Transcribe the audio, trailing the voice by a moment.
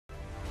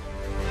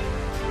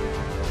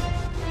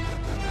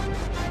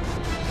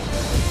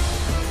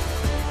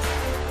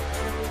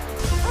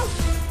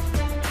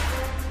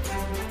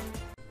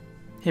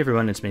Hey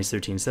everyone, it's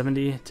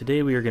Mace1370.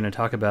 Today we are going to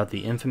talk about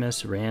the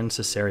infamous Ran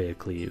Siseria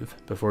Cleave.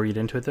 Before we get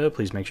into it though,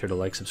 please make sure to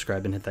like,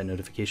 subscribe, and hit that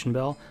notification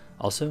bell.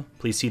 Also,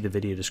 please see the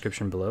video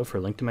description below for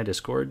a link to my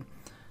Discord.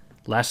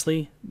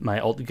 Lastly, my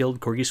alt guild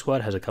Corgi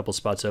Squad has a couple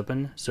spots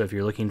open, so if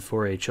you're looking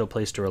for a chill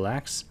place to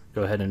relax,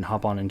 go ahead and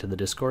hop on into the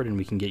Discord and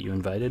we can get you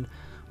invited.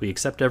 We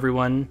accept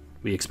everyone,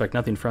 we expect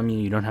nothing from you,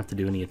 you don't have to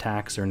do any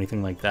attacks or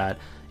anything like that.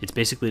 It's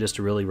basically just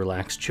a really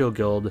relaxed, chill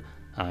guild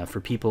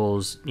for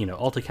people's,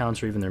 alt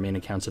accounts or even their main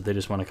accounts if they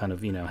just want to kind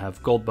of,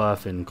 have gold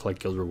buff and collect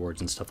guild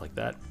rewards and stuff like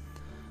that.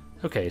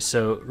 Okay,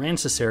 so Ran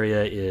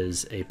Siseria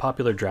is a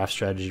popular draft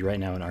strategy right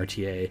now in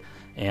RTA,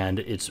 and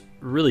it's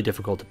really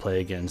difficult to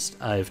play against.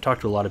 I've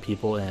talked to a lot of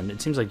people, and it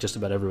seems like just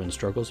about everyone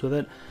struggles with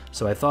it,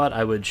 so I thought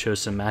I would show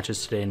some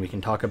matches today and we can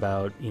talk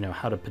about,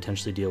 how to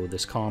potentially deal with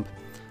this comp.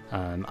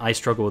 I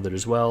struggle with it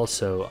as well,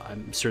 so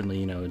I'm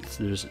certainly,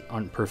 there's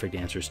aren't perfect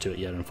answers to it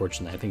yet,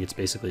 unfortunately. I think it's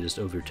basically just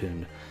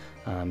overtuned.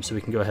 So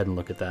we can go ahead and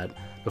look at that.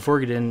 Before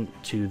we get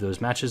into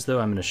those matches, though,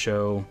 I'm going to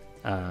show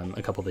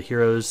a couple of the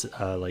heroes,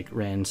 like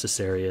Ran,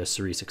 Siseria,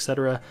 Cerise,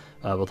 etc.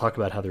 We'll talk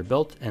about how they're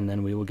built, and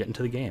then we will get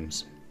into the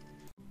games.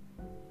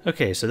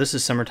 Okay, so this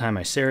is Summertime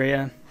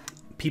Siseria.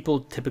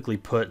 People typically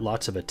put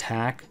lots of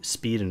attack,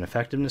 speed, and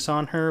effectiveness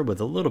on her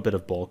with a little bit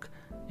of bulk.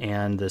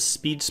 And the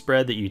speed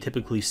spread that you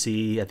typically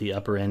see at the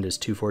upper end is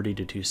 240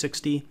 to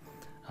 260.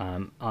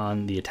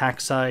 On the attack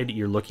side,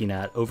 you're looking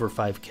at over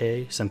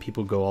 5k. Some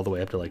people go all the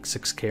way up to like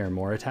 6k or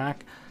more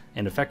attack.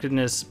 And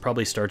effectiveness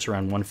probably starts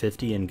around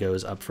 150 and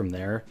goes up from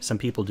there. Some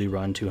people do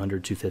run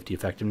 200, 250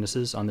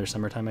 effectivenesses on their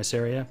Summertime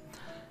Siseria.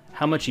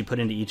 How much you put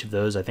into each of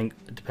those, I think,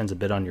 depends a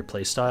bit on your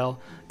playstyle.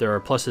 There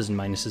are pluses and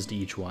minuses to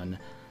each one.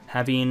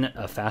 Having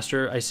a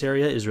faster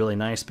Siseria is really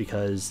nice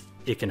because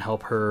it can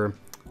help her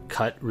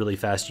cut really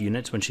fast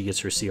units when she gets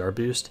her CR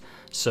boost.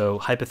 So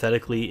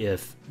hypothetically,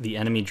 if the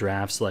enemy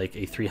drafts like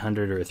a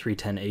 300 or a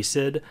 310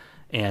 ACID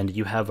and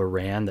you have a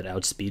Ran that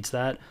outspeeds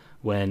that,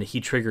 when he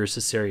triggers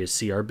Siseria's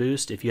CR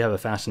boost, if you have a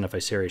fast enough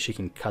Siseria, she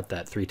can cut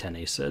that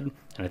 310 ACID.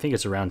 And I think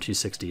it's around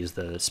 260 is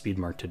the speed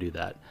mark to do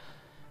that.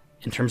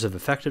 In terms of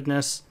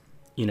effectiveness,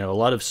 a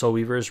lot of Soul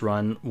Weavers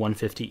run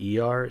 150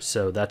 ER,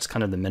 so that's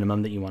kind of the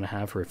minimum that you want to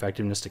have for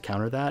effectiveness to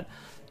counter that.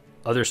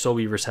 Other Soul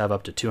Weavers have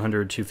up to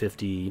 200,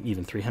 250,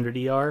 even 300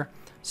 ER,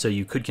 so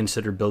you could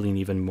consider building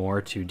even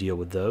more to deal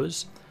with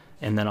those.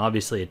 And then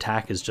obviously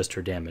attack is just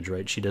her damage,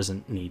 right? She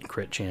doesn't need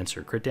crit chance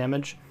or crit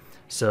damage,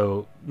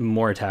 so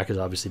more attack is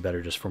obviously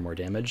better just for more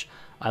damage.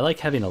 I like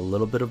having a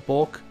little bit of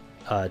bulk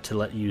to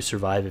let you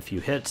survive a few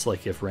hits,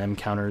 like if Rem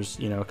counters,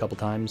 a couple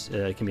times,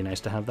 it can be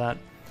nice to have that.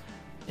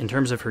 In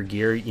terms of her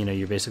gear,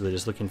 you're basically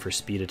just looking for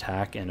speed,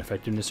 attack, and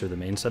effectiveness are the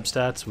main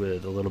substats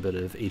with a little bit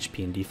of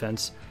HP and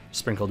defense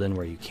sprinkled in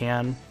where you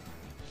can.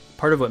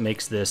 Part of what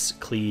makes this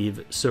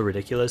Cleave so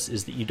ridiculous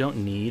is that you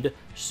don't need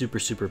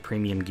super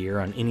premium gear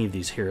on any of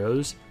these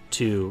heroes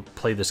to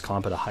play this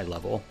comp at a high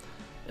level.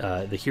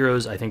 The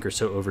heroes, I think, are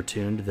so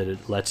overtuned that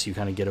it lets you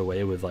kind of get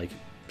away with like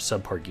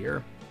subpar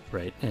gear,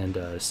 right, and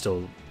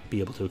still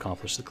be able to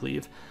accomplish the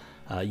Cleave.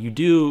 You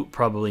do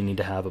probably need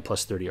to have a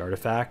plus 30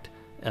 artifact.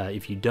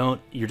 If you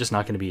don't, you're just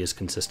not going to be as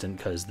consistent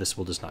because this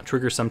will just not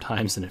trigger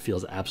sometimes, and it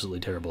feels absolutely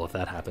terrible if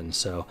that happens.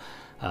 So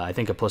I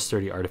think a plus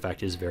 30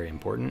 artifact is very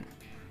important.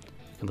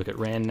 You can look at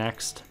Ran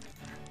next.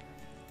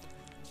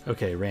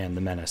 Okay, Ran,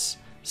 the Menace.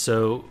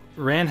 So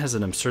Ran has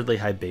an absurdly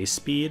high base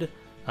speed.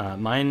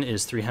 Mine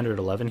is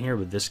 311 here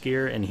with this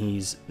gear, and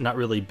he's not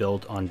really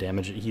built on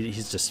damage.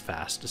 He's just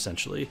fast,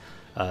 essentially.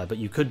 But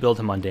you could build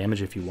him on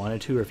damage if you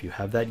wanted to, or if you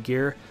have that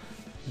gear.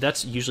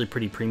 That's usually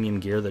pretty premium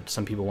gear that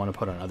some people want to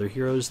put on other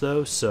heroes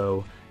though,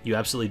 so you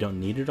absolutely don't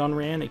need it on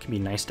Ran. It can be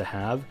nice to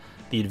have.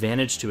 The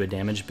advantage to a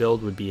damage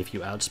build would be if you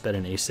outsped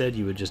an ACID,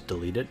 you would just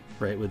delete it,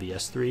 right, with the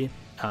S3,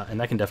 and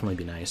that can definitely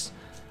be nice.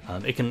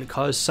 It can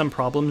cause some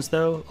problems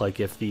though, like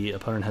if the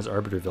opponent has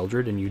Arbiter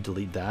Vildred and you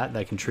delete that,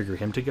 that can trigger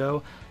him to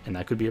go, and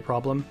that could be a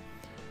problem.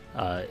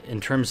 In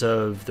terms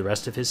of the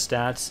rest of his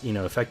stats,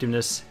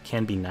 effectiveness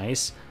can be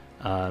nice.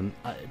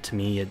 To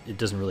me, it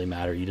doesn't really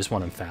matter. You just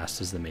want him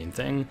fast is the main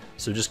thing,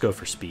 so just go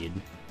for speed.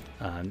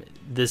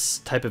 This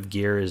type of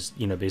gear is,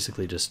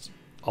 basically just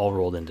all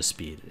rolled into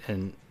speed,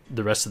 and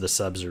the rest of the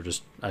subs are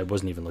just, I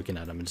wasn't even looking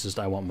at them. It's just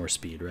I want more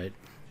speed, right?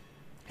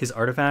 His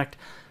artifact,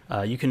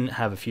 you can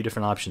have a few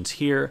different options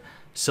here.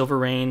 Silver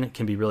Rain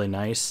can be really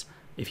nice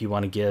if you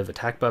want to give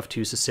attack buff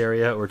to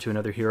Siseria or to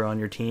another hero on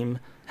your team.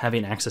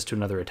 Having access to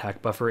another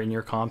attack buffer in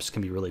your comps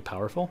can be really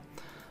powerful.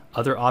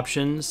 Other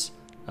options,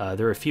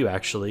 there are a few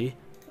actually.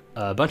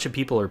 A bunch of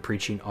people are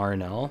preaching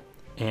RNL,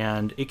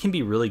 and it can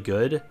be really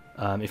good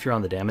if you're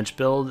on the damage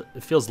build.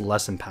 It feels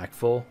less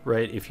impactful,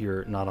 right, if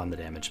you're not on the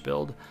damage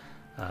build.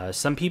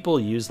 Some people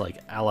use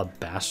like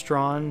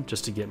Alabastron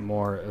just to get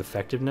more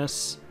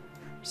effectiveness,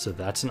 so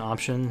that's an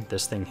option,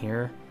 this thing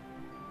here.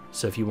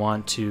 So if you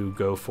want to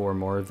go for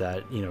more of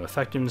that,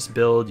 effectiveness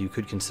build, you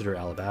could consider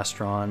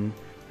Alabastron.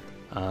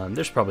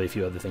 There's probably a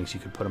few other things you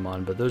could put them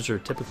on, but those are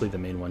typically the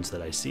main ones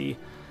that I see.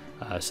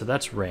 So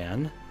that's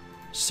Ran.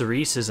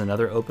 Cerise is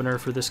another opener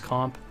for this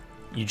comp.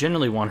 You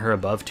generally want her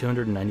above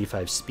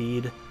 295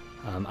 speed.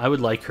 I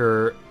would like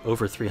her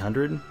over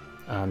 300,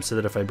 so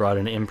that if I brought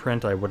an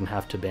imprint, I wouldn't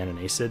have to ban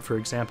an acid, for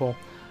example.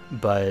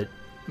 But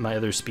my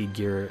other speed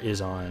gear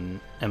is on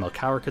ML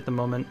Cowrick at the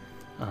moment,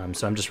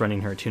 so I'm just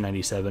running her at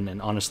 297,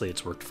 and honestly,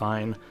 it's worked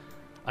fine.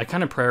 I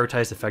kind of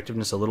prioritize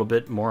effectiveness a little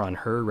bit more on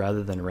her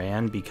rather than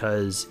Rand,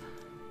 because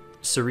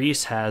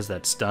Cerise has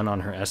that stun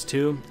on her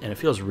S2, and it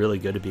feels really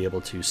good to be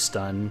able to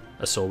stun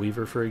a Soul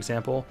Weaver, for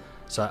example.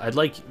 So I'd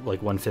like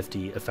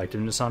 150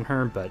 effectiveness on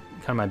her, but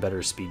kind of my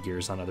better speed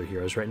gears on other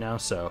heroes right now.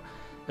 So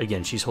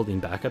again, she's holding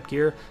backup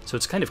gear, so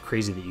it's kind of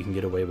crazy that you can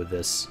get away with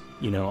this,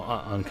 you know,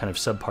 on kind of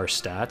subpar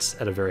stats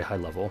at a very high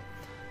level.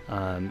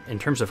 In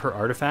terms of her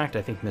artifact,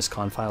 I think Miss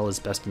Confile is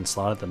best in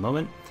slot at the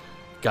moment.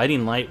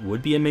 Guiding Light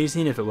would be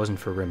amazing if it wasn't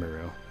for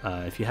Rimuru.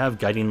 If you have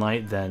Guiding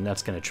Light, then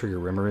that's going to trigger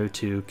Rimuru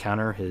to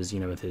counter his, you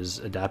know, with his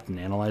Adapt and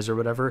Analyze or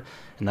whatever,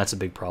 and that's a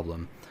big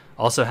problem.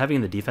 Also,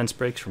 having the defense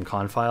breaks from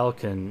Confile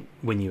can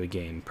win you a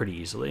game pretty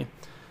easily.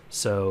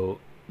 So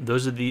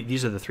these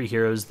are the three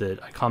heroes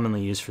that I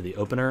commonly use for the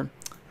opener.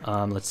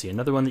 Let's see,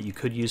 another one that you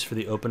could use for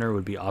the opener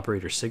would be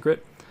Operator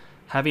Sigrid.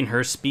 Having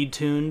her speed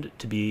tuned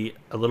to be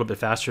a little bit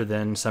faster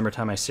than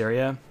Summertime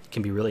Iseria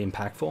can be really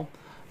impactful.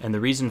 And the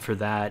reason for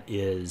that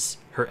is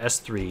her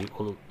S3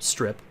 will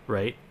strip,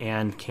 right,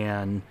 and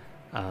can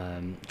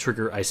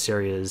trigger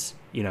Iseria's,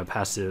 you know,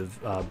 passive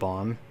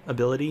bomb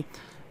ability.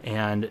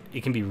 And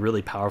it can be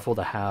really powerful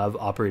to have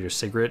Operator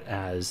Sigrid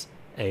as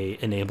a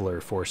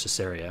enabler for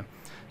Siseria.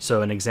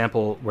 So an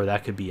example where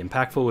that could be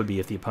impactful would be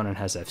if the opponent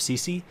has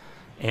FCC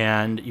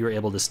and you're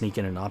able to sneak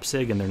in an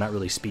OpSig and they're not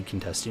really speed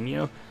contesting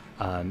you.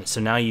 So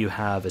now you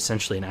have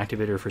essentially an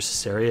activator for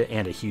Siseria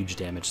and a huge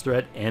damage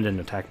threat and an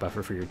attack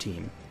buffer for your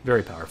team.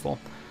 Very powerful.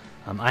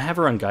 I have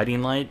her on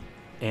Guiding Light,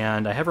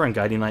 and I have her on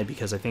Guiding Light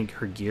because I think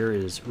her gear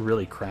is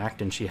really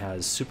cracked and she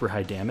has super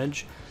high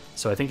damage,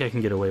 so I think I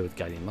can get away with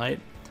Guiding Light.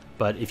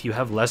 But if you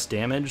have less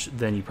damage,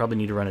 then you probably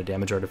need to run a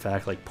damage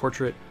artifact like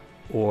Portrait,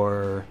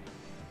 or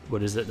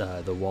what is it,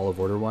 the Wall of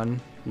Order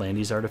one,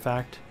 Landy's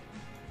artifact,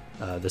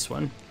 this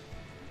one,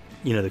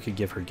 you know, that could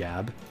give her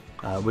Gab,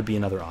 would be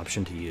another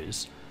option to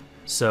use.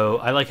 So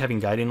I like having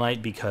Guiding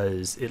Light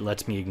because it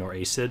lets me ignore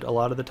Acid a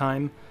lot of the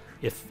time.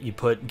 If you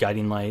put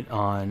Guiding Light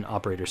on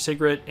Operator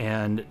Sigrid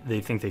and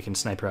they think they can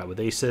snipe her out with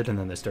Acid, and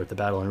then they start the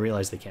battle and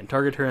realize they can't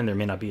target her and there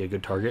may not be a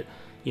good target,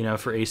 you know,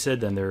 for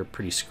Acid, then they're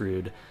pretty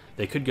screwed.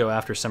 They could go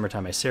after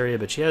Summertime Iseria,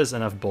 but she has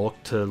enough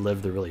bulk to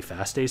live the really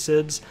fast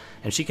Acids,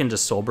 and she can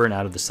just soul burn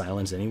out of the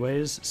silence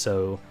anyways,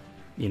 so,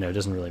 you know, it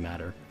doesn't really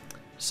matter.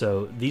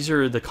 So these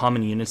are the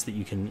common units that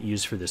you can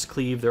use for this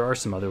Cleave. There are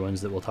some other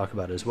ones that we'll talk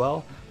about as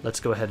well. Let's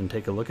go ahead and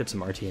take a look at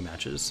some RTA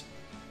matches.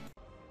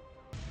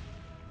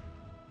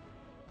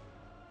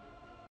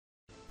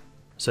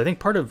 So I think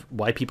part of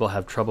why people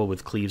have trouble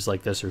with Cleaves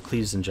like this, or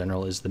Cleaves in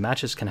general, is the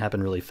matches can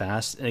happen really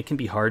fast, and it can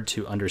be hard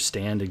to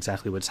understand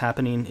exactly what's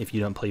happening if you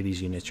don't play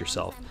these units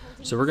yourself.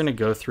 So we're going to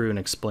go through and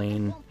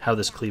explain how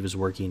this Cleave is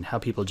working, how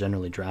people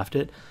generally draft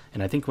it,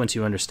 and I think once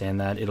you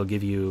understand that, it'll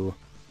give you,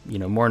 you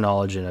know, more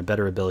knowledge and a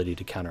better ability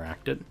to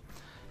counteract it.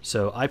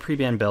 So I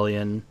pre-ban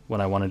Bellion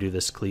when I want to do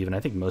this Cleave, and I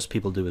think most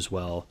people do as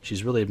well.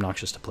 She's really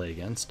obnoxious to play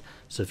against.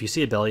 So if you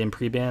see a Bellion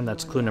pre-ban,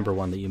 that's clue number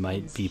one that you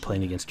might be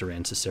playing against a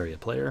Rand Siseria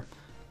player.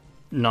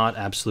 Not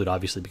absolute,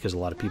 obviously, because a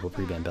lot of people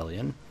pre-ban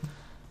Bellion.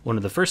 One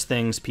of the first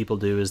things people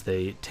do is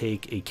they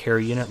take a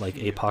carry unit like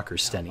APOC or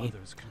Steny.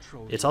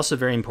 It's also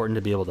very important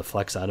to be able to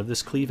flex out of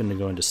this Cleave and to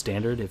go into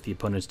Standard if the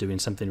opponent's doing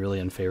something really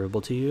unfavorable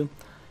to you.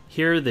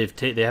 Here, they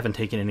haven't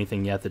taken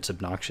anything yet that's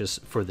obnoxious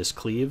for this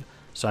Cleave,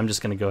 so I'm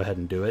just going to go ahead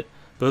and do it.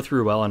 Both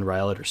Ruel and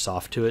Rylet are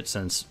soft to it,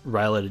 since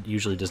Rylet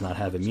usually does not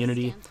have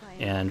immunity,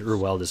 and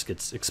Ruel just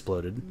gets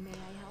exploded.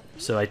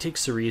 So I take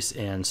Cerise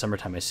and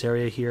Summertime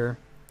Iseria here.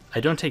 I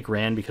don't take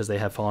Rand because they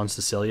have Fallen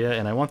Cecilia,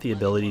 and I want the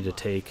ability to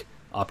take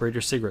Operator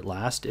Sigrid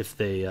last if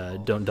they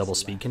don't double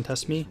speed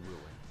contest me.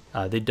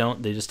 They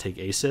don't, they just take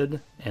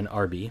Acid and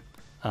RB.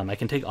 I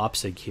can take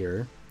OpSig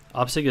here.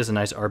 OpSig is a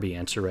nice RB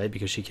answer, right,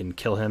 because she can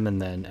kill him and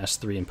then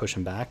S3 and push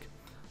him back.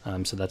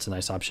 So that's a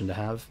nice option to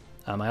have.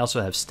 I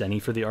also have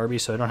Steny for the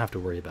RB, so I don't have to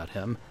worry about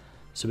him.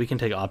 So we can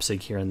take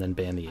OpSig here and then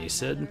ban the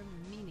Acid.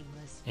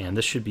 And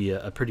this should be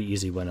a pretty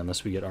easy win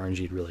unless we get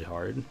RNG'd really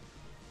hard.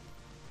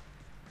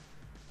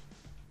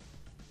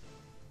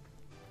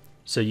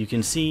 So you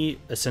can see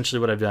essentially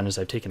what I've done is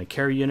I've taken a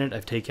carry unit,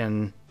 I've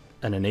taken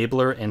an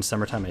enabler and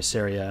Summertime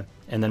Iseria,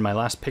 and then my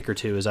last pick or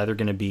two is either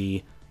going to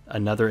be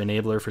another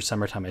enabler for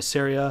Summertime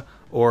Iseria,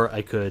 or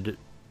I could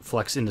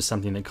flex into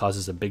something that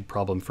causes a big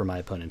problem for my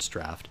opponent's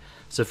draft.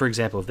 So for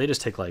example, if they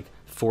just take like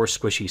 4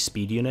 squishy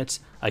speed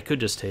units, I could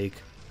just take,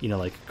 you know,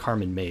 like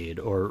Carmen Maid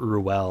or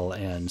Ruel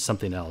and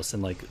something else,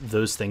 and like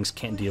those things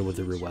can't deal with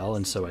the Ruel,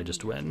 and so I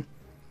just win.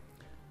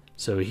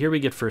 So here we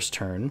get first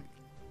turn.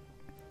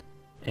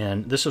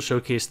 And this will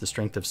showcase the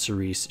strength of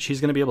Cerise.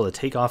 She's going to be able to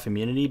take off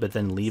immunity, but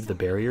then leave the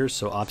barriers,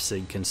 so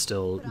OpSig can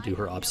still do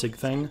her OpSig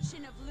thing.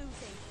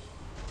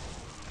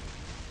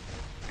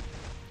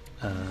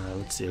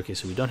 Let's see, okay,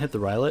 so we don't hit the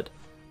Rylet,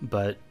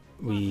 but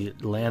we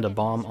land a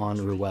bomb on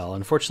Ruel.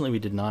 Unfortunately, we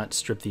did not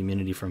strip the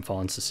immunity from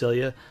Fallen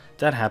Siseria.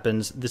 That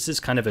happens. This is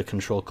kind of a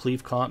control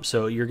cleave comp,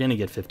 so you're going to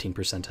get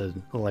 15% to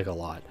like a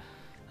lot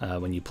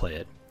when you play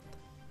it.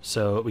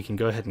 So we can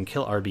go ahead and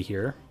kill Arby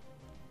here.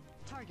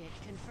 Target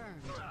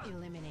confirmed.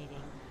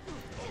 Eliminating.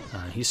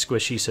 He's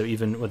squishy, so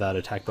even without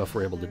attack buff,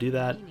 we're able to do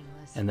that.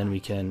 And then we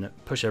can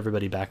push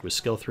everybody back with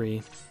skill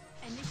 3.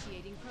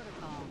 Initiating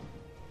protocol.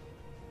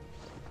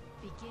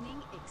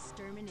 Beginning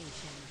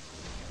extermination.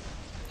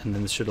 And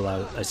then this should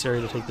allow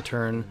Siseria to take the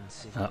turn.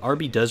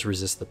 Arby does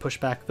resist the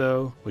pushback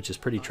though, which is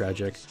pretty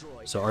tragic.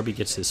 So Arby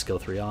gets his skill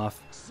 3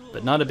 off,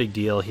 but not a big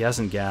deal. He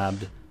hasn't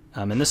gabbed.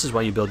 And this is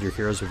why you build your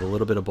heroes with a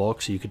little bit of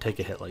bulk, so you could take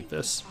a hit like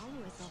this.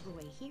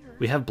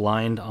 We have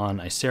blind on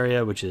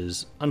Siseria, which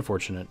is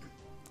unfortunate.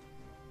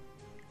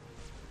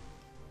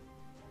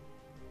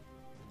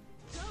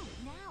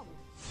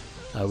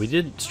 We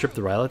did strip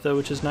the Rylet though,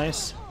 which is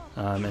nice,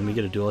 and we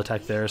get a dual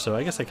attack there, so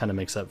I guess that kind of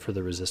makes up for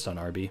the resist on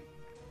Arby.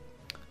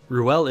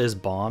 Ruel is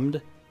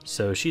bombed,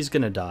 so she's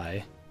gonna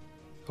die,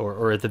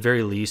 or at the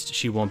very least,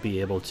 she won't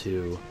be able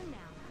to,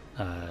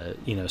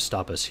 you know,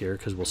 stop us here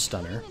because we'll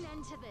stun her.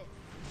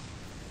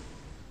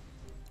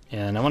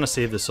 And I want to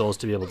save the souls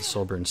to be able to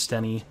soul burn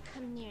Stenny.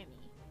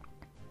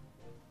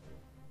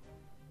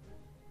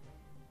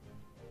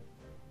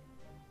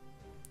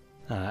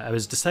 I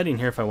was deciding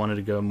here if I wanted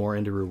to go more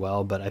into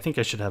Ruel, but I think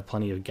I should have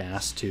plenty of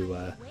gas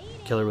to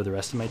kill her with the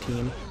rest of my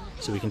team.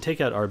 So we can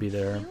take out Arby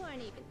there.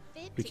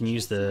 We can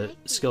use the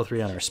skill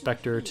 3 on our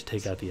Spectre to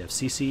take out the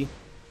FCC.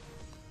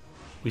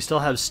 We still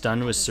have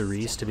stun with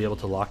Cerise to be able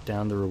to lock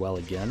down the Ruel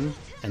again,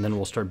 and then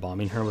we'll start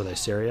bombing her with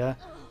Siseria.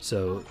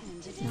 So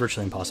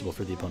virtually impossible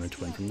for the opponent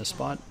to win from this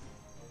spot.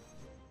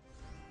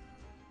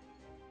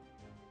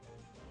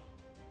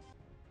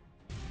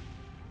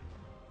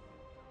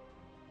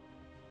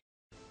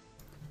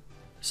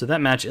 So that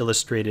match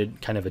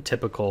illustrated kind of a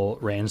typical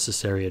Rand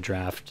Siseria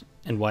draft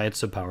and why it's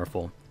so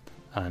powerful.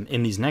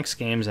 In these next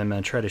games, I'm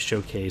going to try to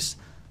showcase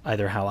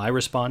either how I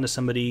respond to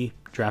somebody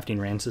drafting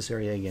Rand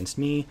Siseria against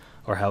me,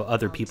 or how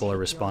other people are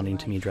responding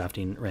to me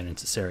drafting Rand and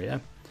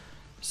Siseria.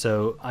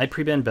 So I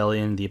pre-ban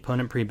Bellion, the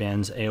opponent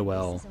pre-bans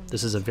AOL.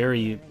 This is a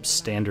very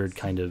standard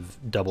kind of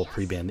double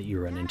pre-ban that you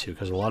run into,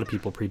 because a lot of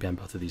people pre-ban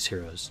both of these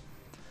heroes.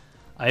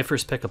 I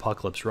first pick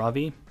Apocalypse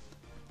Ravi.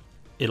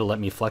 It'll let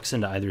me flex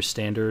into either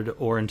standard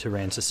or into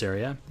Rand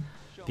Siseria.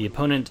 The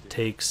opponent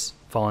takes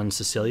Fallen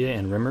Cecilia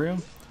and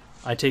Rimuru.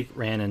 I take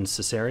Rand and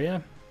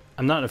Siseria.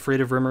 I'm not afraid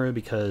of Rimuru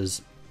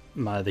because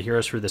the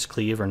heroes for this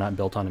cleave are not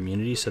built on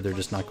immunity, so they're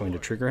just not going to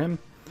trigger him.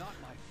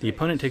 The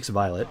opponent takes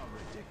Violet.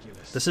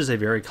 This is a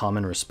very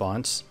common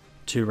response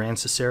to Rand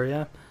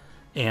Siseria,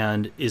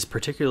 and is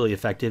particularly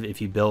effective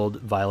if you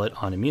build Violet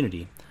on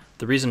immunity.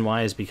 The reason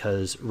why is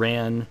because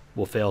Rand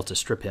will fail to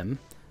strip him,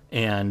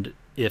 and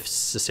if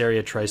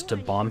Siseria tries to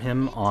bomb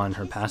him on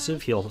her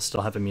passive, he'll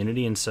still have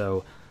immunity, and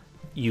so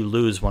you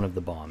lose one of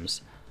the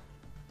bombs.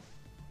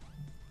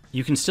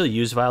 You can still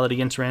use Violet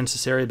against Rand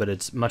Siseria, but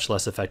it's much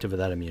less effective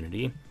without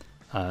immunity.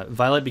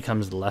 Violet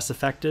becomes less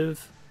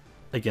effective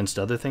against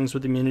other things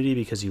with immunity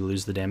because you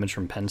lose the damage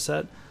from pen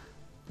set.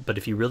 But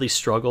if you really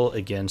struggle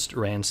against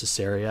Rand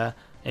Siseria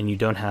and you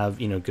don't have,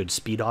 you know, good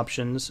speed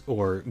options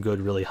or good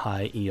really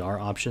high ER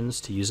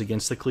options to use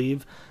against the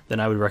cleave,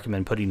 then I would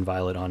recommend putting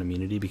Violet on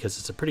immunity because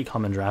it's a pretty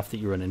common draft that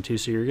you run into,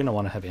 so you're going to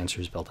want to have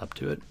answers built up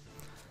to it.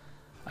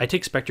 I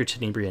take Spectre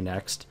Tenebria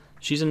next.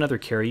 She's another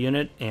carry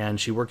unit, and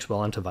she works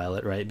well into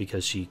Violet, right,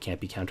 because she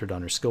can't be countered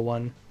on her skill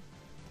 1.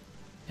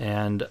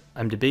 And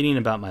I'm debating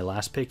about my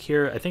last pick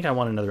here. I think I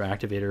want another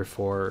activator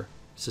for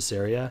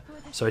Siseria,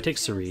 so I take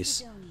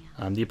Cerise.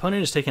 The opponent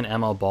has taken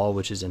ML Ball,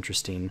 which is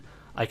interesting.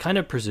 I kind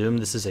of presume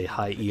this is a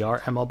high ER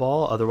ML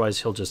Ball,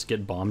 otherwise he'll just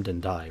get bombed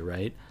and die,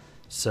 right?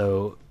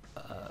 So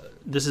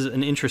this is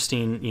an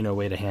interesting, you know,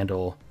 way to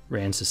handle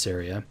Rand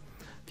Siseria.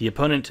 The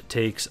opponent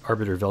takes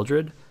Arbiter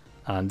Vildred.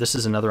 This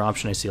is another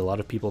option I see a lot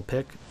of people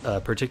pick,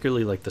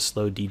 particularly like the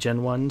slow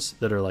degen ones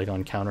that are like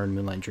on counter in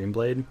Moonlight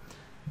Dreamblade.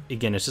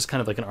 Again, it's just kind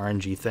of like an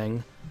RNG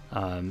thing.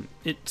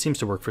 It seems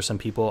to work for some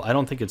people. I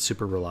don't think it's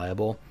super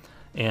reliable.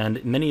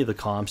 And many of the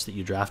comps that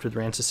you draft with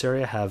Rand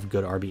Siseria have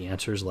good RB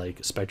answers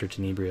like Spectre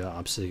Tenebria,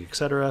 Opsig,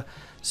 etc.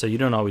 So you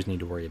don't always need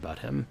to worry about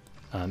him.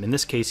 In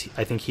this case,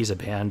 I think he's a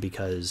ban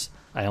because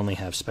I only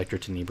have Spectre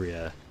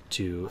Tenebria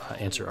to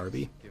answer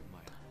RB.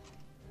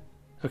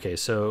 Okay,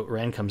 so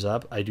Rand comes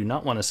up. I do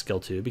not want to skill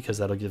 2 because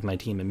that'll give my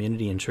team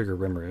immunity and trigger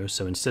Rimuru,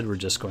 so instead we're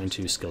just going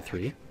to skill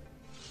 3.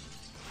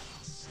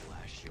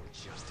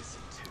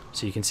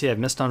 So you can see I've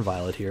missed on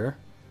Violet here.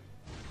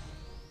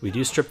 We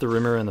do strip the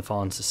Rimuru and the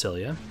Fallen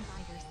Cecilia.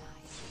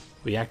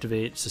 We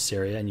activate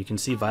Siseria, and you can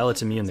see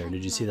Violet's immune there.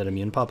 Did you see that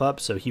immune pop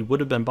up? So he would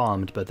have been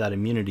bombed, but that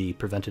immunity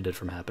prevented it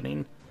from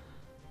happening.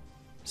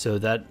 So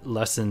that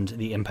lessened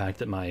the impact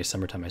that my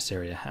Summertime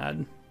Siseria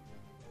had.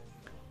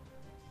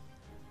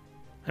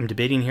 I'm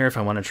debating here if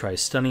I want to try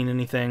stunning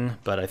anything,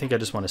 but I think I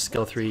just want to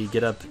skill 3,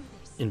 get up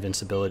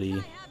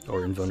invincibility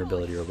or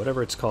invulnerability or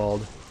whatever it's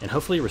called, and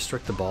hopefully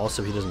restrict the ball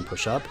so he doesn't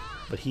push up.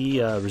 But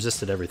he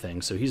resisted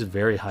everything, so he's a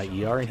very high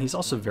ER, and he's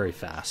also very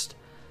fast.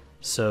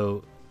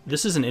 So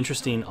this is an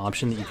interesting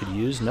option that you could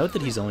use. Note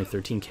that he's only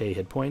 13k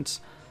hit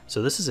points,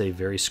 so this is a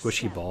very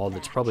squishy ball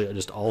that's probably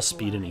just all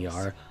speed and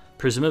ER,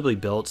 presumably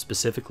built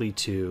specifically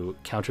to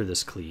counter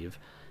this cleave.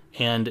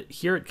 And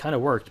here it kind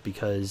of worked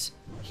because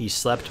he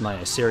slept my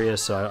Siseria,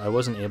 so I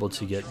wasn't able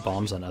to get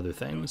bombs on other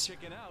things.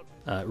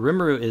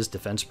 Rimuru is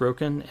defense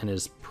broken and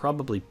is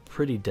probably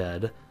pretty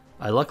dead.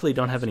 I luckily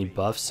don't have any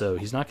buffs, so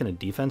he's not going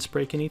to defense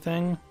break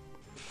anything,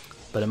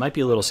 but it might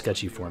be a little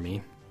sketchy for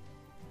me.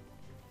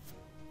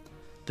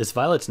 This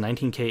Violet's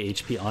 19k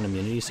HP on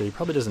immunity, so he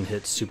probably doesn't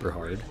hit super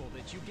hard.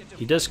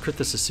 He does crit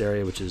the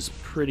Siseria, which is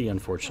pretty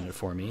unfortunate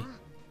for me.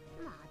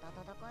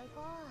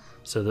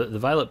 So the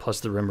Violet plus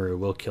the Rimuru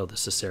will kill the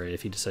Siseria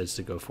if he decides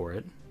to go for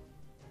it.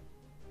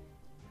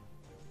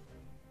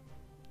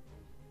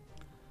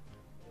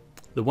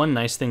 The one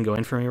nice thing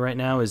going for me right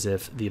now is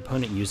if the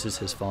opponent uses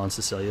his Fallen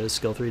Cecilia's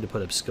skill 3 to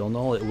put up skill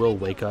null, it will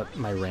wake up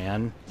my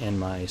Ran and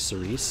my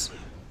Cerise.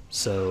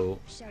 So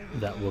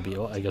that will be,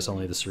 I guess,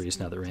 only the Cerise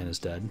now that Ran is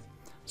dead.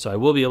 So I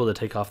will be able to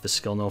take off the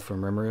skill null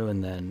from Rimuru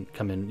and then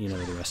come in, you know,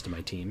 with the rest of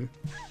my team.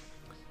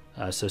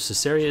 So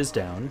Siseria is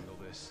down.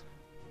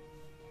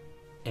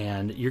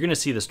 And you're going to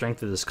see the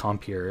strength of this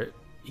comp here.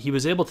 He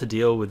was able to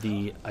deal with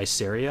the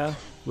Siseria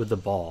with the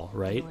ball,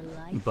 right?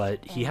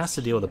 But he has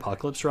to deal with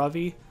Apocalypse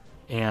Ravi.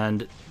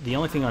 And the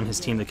only thing on his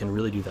team that can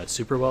really do that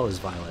super well is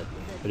Violet.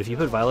 But if you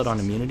put Violet on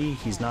immunity,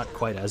 he's not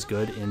quite as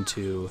good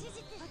into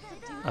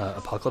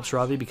Apocalypse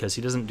Ravi because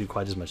he doesn't do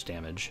quite as much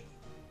damage.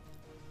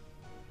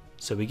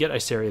 So we get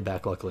Siseria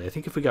back, luckily. I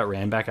think if we got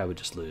Ran back, I would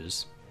just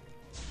lose.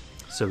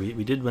 So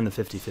we did win the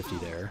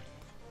 50-50 there.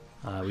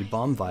 We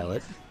bomb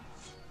Violet.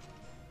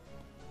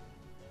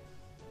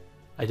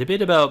 I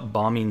debate about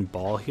bombing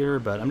Ball here,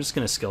 but I'm just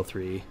going to skill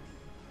 3.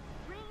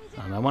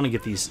 I want to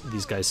get these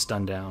guys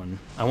stunned down.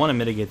 I want to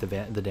mitigate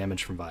the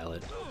damage from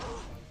Violet.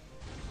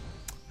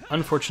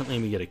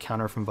 Unfortunately, we get a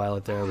counter from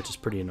Violet there, which is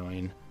pretty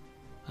annoying.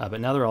 But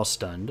now they're all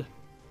stunned.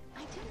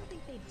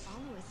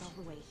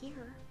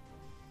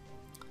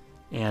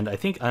 And I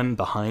think I'm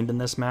behind in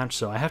this match,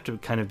 so I have to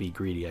kind of be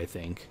greedy, I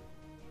think.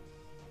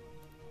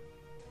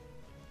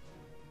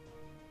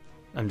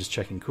 I'm just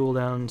checking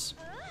cooldowns.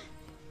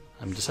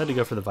 I'm decided to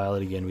go for the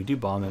Violet again. We do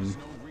bomb him.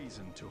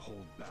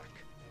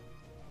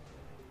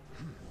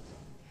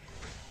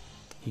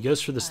 He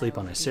goes for the sleep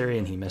on Siseria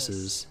and he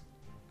misses.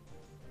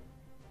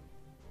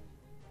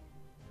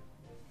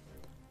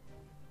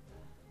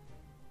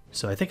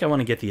 So I think I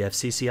want to get the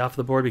FCC off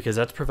the board because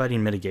that's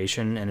providing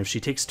mitigation, and if she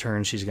takes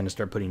turns, she's going to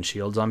start putting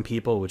shields on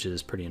people, which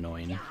is pretty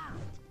annoying.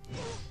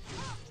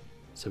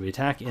 So we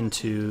attack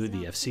into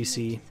the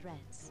FCC.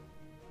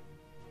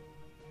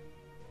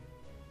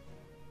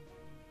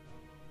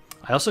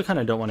 I also kind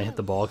of don't want to hit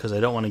the ball because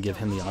I don't want to give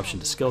him the option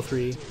to skill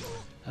 3.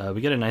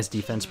 We get a nice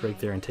defense break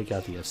there and take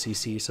out the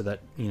FCC, so that,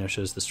 you know,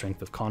 shows the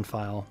strength of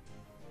Confile.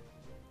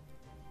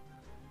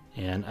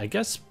 And I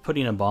guess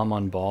putting a bomb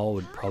on Ball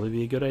would probably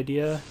be a good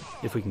idea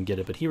if we can get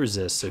it, but he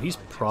resists, so he's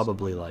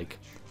probably like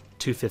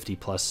 250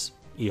 plus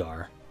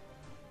ER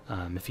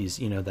if he's,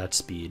 you know, that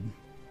speed.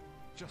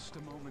 Just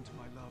a moment,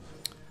 my love.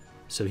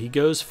 So he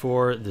goes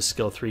for the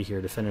skill 3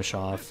 here to finish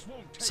off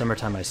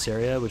Summertime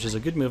Siseria, which is a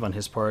good move on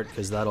his part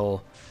because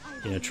that'll,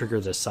 you know, trigger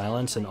the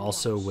silence and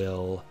also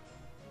will,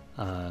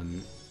 I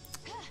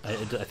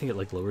think it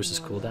like lowers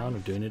his cooldown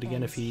of doing it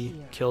again if he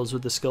kills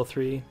with the skill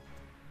 3.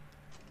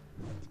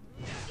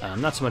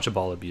 Not so much a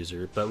Ball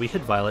abuser, but we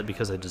hit Violet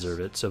because I deserve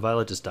it, so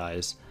Violet just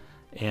dies.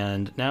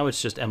 And now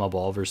it's just Emma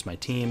Ball versus my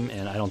team,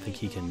 and I don't think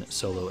he can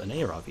solo an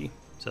A-Ravi,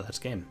 so that's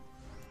game.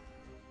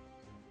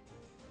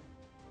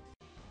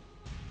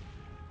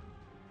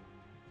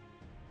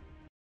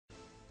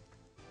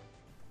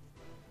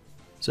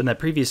 So in that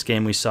previous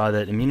game, we saw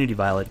that Immunity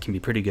Violet can be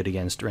pretty good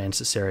against Ran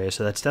Siseria,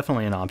 so that's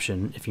definitely an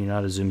option if you're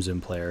not a Zoom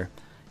Zoom player.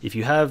 If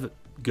you have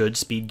good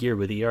speed gear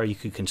with ER, you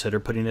could consider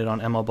putting it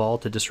on Emma Ball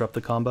to disrupt the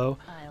combo.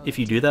 If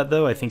you do that,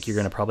 though, I think you're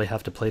going to probably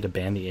have to play to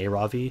ban the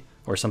A-Ravi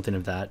or something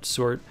of that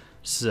sort,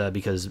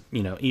 because,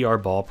 you know, ER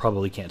Ball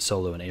probably can't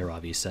solo an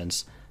A-Ravi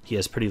since he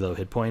has pretty low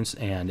hit points,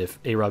 and if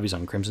A-Ravi's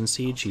on Crimson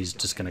Siege, he's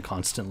just going to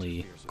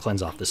constantly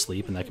cleanse off the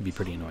sleep, and that could be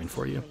pretty annoying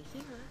for you.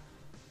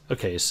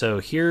 Okay, so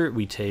here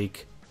we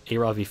take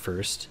A-Ravi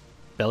first.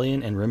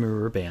 Bellion and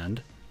Rimuru are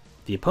banned.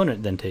 The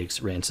opponent then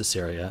takes Ran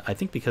Siseria, I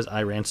think because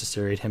I Ran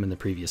Siseria'd him in the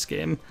previous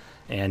game,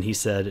 and he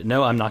said,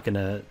 no, I'm not going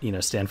to, you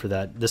know, stand for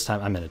that. This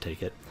time I'm going to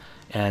take it.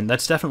 And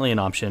that's definitely an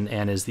option,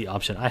 and is the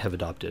option I have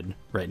adopted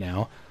right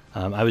now.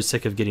 I was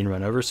sick of getting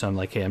run over, so I'm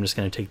like, hey, I'm just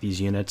going to take these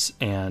units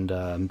and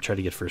try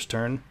to get first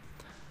turn.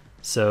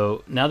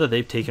 So now that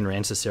they've taken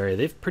Ran Siseria,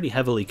 they've pretty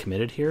heavily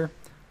committed here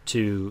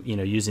to, you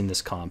know, using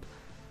this comp,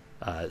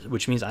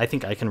 which means I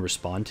think I can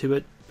respond to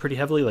it pretty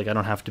heavily. Like, I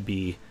don't have to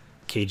be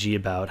cagey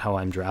about how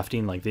I'm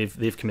drafting. Like,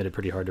 they've committed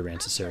pretty hard to Ran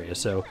Siseria.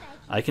 So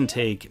I can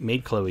take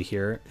Maid Chloe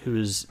here,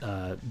 who's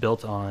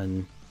built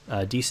on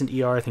decent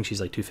ER. I think she's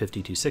like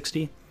 250,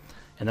 260.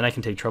 And then I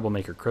can take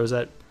Troublemaker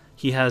Crozet.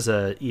 He has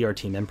a ER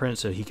team imprint,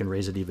 so he can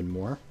raise it even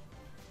more.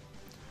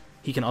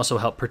 He can also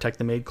help protect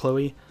the Maid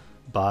Chloe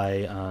by,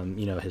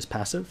 you know, his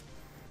passive.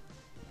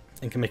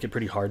 and can make it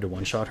pretty hard to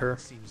one-shot her.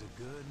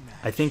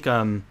 I think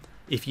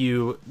if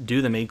you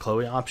do the Maid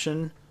Chloe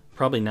option,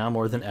 probably now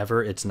more than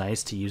ever, it's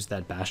nice to use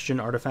that Bastion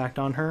artifact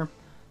on her.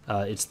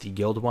 It's the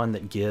guild one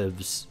that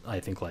gives, I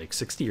think, like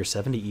 60 or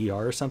 70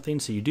 ER or something.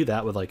 So you do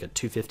that with like a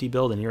 250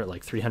 build and you're at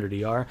like 300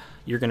 ER,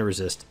 you're going to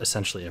resist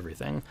essentially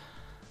everything.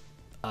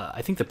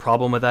 I think the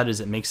problem with that is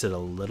it makes it a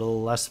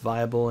little less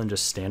viable in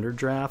just standard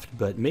draft,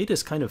 but Maid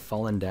has kind of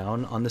fallen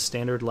down on the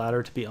standard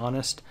ladder, to be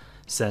honest,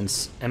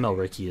 since ML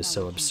Ricky is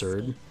so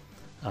absurd.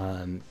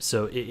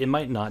 So it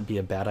might not be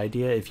a bad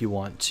idea if you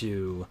want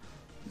to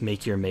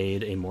make your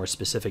Maid a more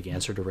specific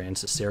answer to Rand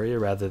Siseria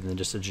rather than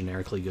just a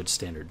generically good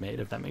standard Maid,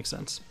 if that makes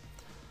sense.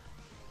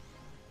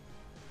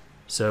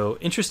 So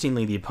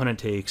interestingly, the opponent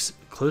takes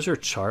Closer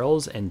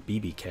Charles and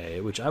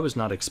BBK, which I was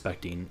not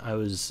expecting. I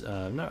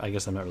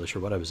guess I'm not really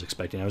sure what I was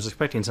expecting. I was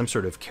expecting some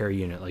sort of carry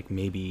unit, like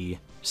maybe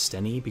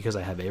Steny, because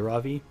I have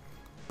Aravi,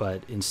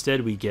 but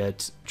instead we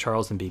get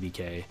Charles and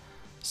BBK.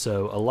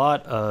 So a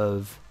lot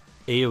of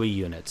AoE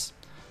units.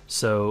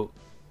 So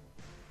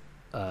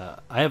I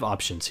have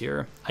options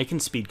here. I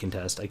can speed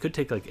contest. I could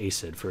take like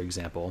Acid, for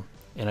example.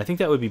 And I think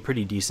that would be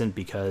pretty decent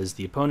because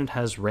the opponent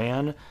has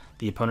Ran,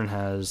 the opponent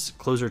has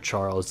Closer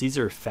Charles. These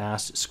are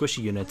fast, squishy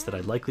units that I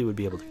likely would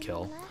be able to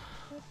kill.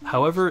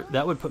 However,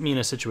 that would put me in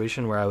a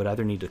situation where I would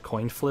either need to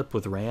coin flip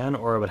with Ran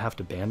or I would have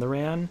to ban the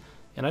Ran.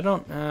 And I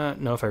don't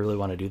know if I really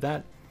want to do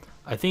that.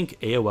 I think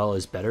AOL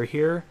is better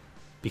here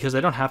because I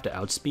don't have to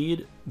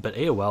outspeed, but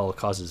AOL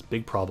causes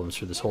big problems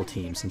for this whole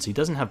team since he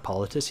doesn't have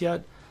Politis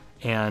yet.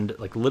 And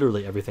like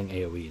literally everything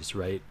AoEs,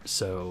 right?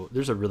 So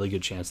there's a really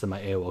good chance that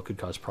my AOL could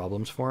cause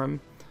problems for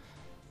him.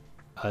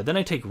 Then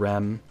I take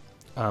Rem.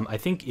 I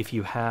think if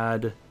you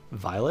had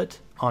Violet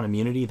on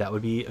immunity, that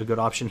would be a good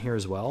option here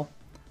as well.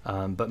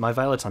 But my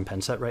Violet's on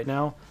pen set right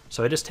now,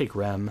 so I just take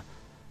Rem.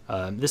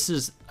 This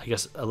is, I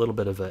guess, a little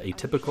bit of a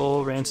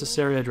atypical Rand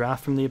Siseria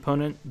draft from the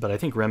opponent, but I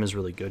think Rem is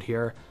really good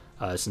here,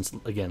 since,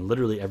 again,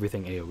 literally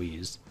everything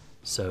AoEs.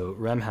 So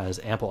Rem has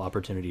ample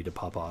opportunity to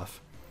pop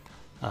off.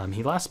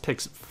 He last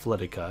picks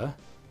Flitica,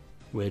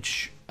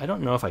 which I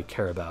don't know if I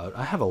care about.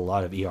 I have a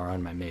lot of ER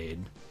on my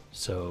Maid,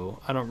 so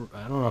I don't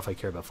know if I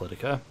care about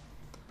Flitica.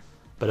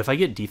 But if I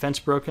get defense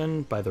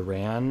broken by the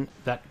Ran,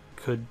 that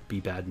could be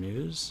bad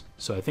news.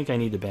 So I think I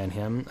need to ban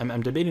him.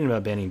 I'm debating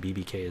about banning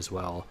BBK as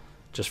well,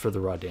 just for the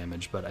raw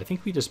damage, but I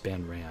think we just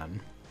ban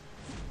Ran.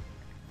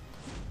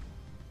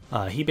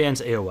 He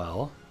bans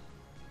AOL.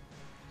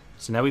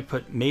 So now we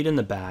put Maid in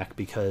the back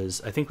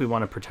because I think we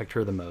want to protect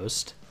her the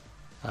most.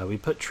 We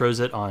put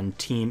Trozit on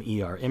Team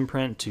ER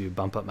Imprint to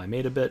bump up my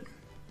Maid a bit,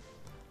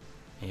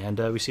 and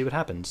we see what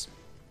happens.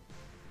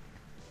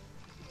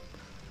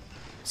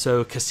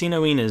 So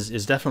casinoing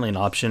is definitely an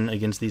option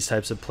against these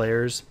types of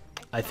players.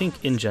 I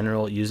think in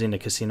general using a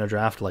casino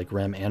draft like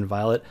Rem and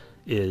Violet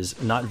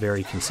is not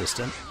very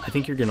consistent. I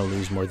think you're going to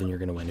lose more than you're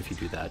going to win if you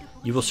do that.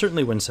 You will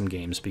certainly win some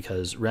games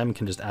because Rem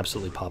can just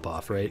absolutely pop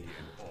off, right?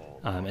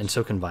 And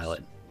so can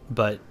Violet.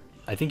 But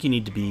I think you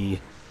need to be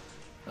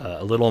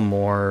a little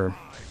more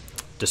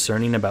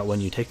discerning about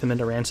when you take them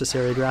into Rand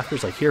Siseria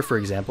drafters. Like here, for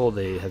example,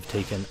 they have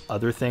taken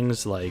other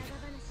things like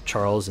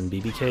Charles and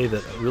BBK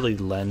that really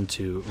lend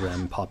to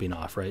Rem popping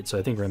off, right? So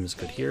I think Rem is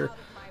good here.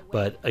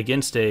 But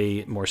against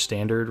a more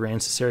standard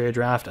Rand Siseria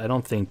draft, I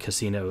don't think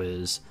Casino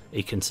is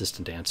a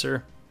consistent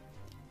answer.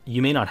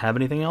 You may not have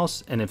anything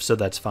else, and if so,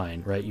 that's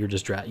fine, right? You're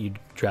just you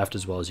draft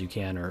as well as you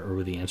can or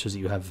with the answers that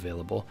you have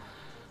available.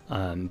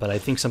 But I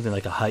think something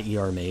like a high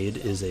ER Maid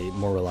is a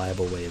more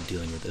reliable way of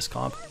dealing with this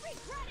comp.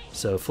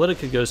 So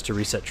Flitica goes to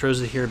reset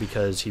Trozit here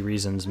because he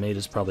reasons Maid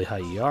is probably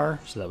high ER,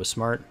 so that was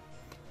smart.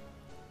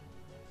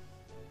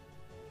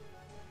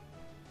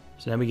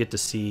 So now we get to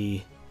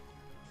see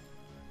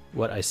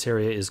what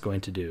Siseria is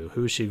going to do.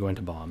 Who is she going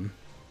to bomb?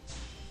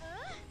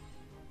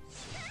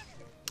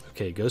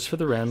 Okay, goes for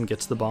the Rem,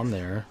 gets the bomb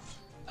there.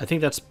 I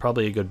think that's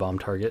probably a good bomb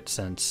target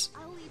since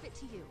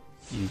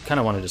you kind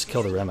of want to just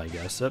kill the Rem, I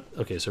guess. Oh,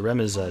 okay, so Rem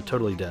is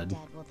totally dead.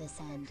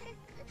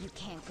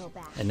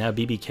 And now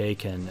BBK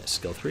can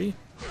skill 3.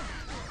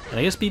 And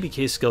I guess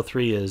BBK's skill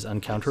 3 is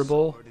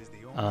uncounterable,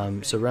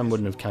 so Rem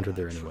wouldn't have countered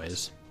there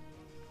anyways.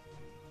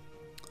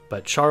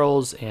 But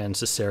Charles and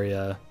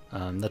Siseria,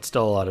 that's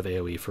still a lot of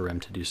AoE for Rem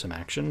to do some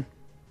action.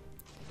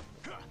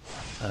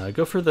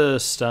 Go for the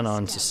stun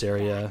on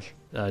Siseria.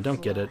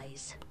 Don't get it.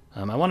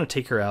 I want to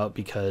take her out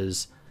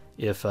because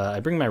if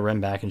I bring my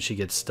Rem back and she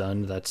gets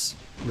stunned, that's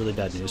really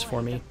bad news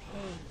for me.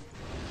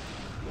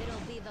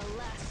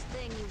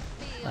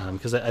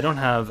 Because I don't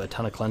have a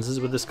ton of cleanses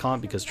with this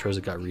comp because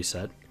Trozit got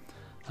reset.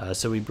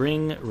 So we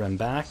bring Rem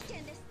back.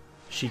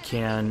 She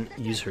can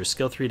use her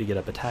skill 3 to get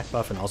up attack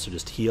buff and also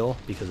just heal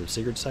because of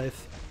Sigurd's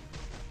Scythe.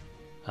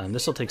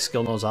 This will take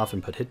skill nulls off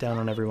and put hit down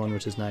on everyone,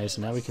 which is nice.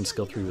 And now we can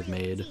skill 3 with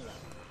Maid.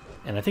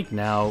 And I think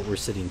now we're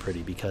sitting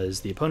pretty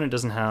because the opponent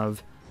doesn't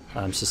have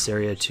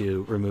Siseria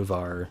to remove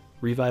our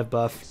revive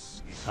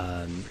buff.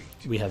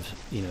 We have,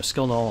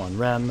 skill null on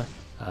Rem.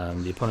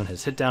 The opponent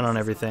has hit down on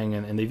everything,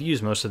 and they've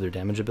used most of their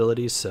damage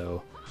abilities,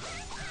 so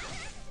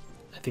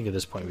I think at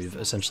this point we've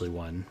essentially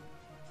won.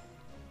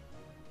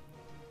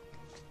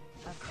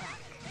 Attack.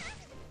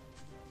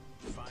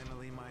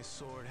 Finally, my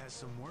sword has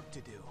some work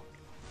to do.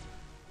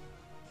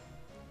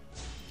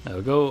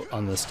 I'll go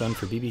on the stun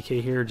for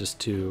BBK here just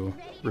to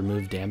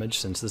remove damage,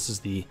 since this is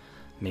the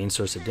main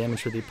source of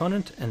damage for the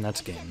opponent, and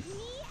that's game.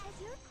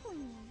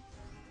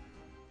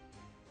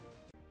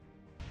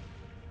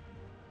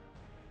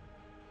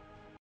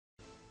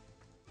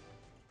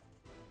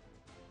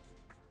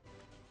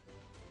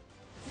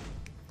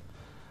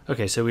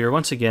 Okay, so we are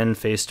once again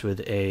faced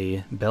with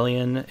a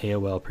Bellion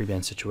AOL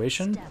pre-ban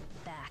situation.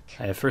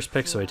 I have first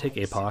pick, so I take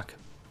APOC.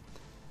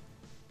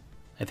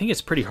 I think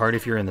it's pretty hard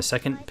if you're in the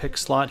second pick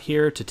slot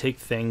here to take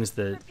things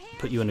that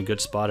put you in a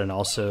good spot and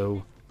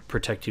also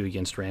protect you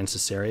against Rand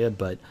Siseria,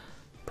 but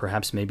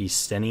perhaps maybe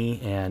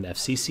Steny and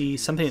FCC,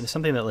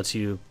 something that lets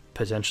you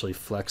potentially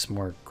flex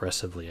more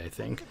aggressively, I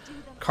think.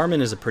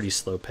 Carmen is a pretty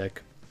slow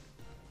pick,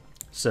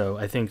 so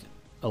I think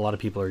a lot of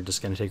people are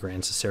just going to take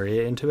Rand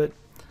Siseria into it.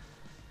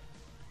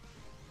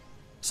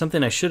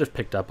 Something I should have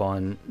picked up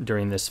on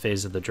during this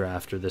phase of the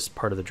draft, or this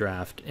part of the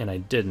draft, and I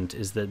didn't,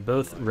 is that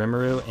both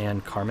Rimuru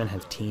and Carmen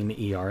have Team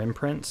ER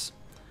imprints.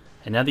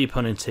 And now the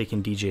opponent's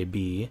taken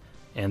DJB,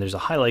 and there's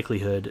a high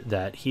likelihood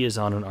that he is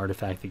on an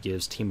artifact that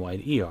gives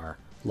team-wide ER,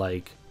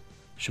 like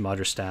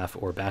Shamadra Staff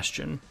or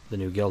Bastion, the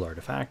new guild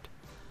artifact.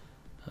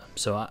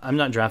 So I'm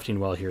not drafting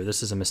well here.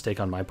 This is a mistake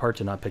on my part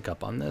to not pick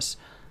up on this.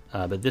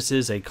 But this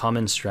is a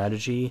common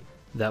strategy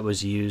that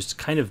was used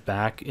kind of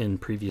back in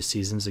previous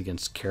seasons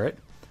against Carrot.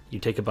 You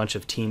take a bunch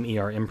of Team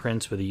ER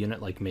imprints with a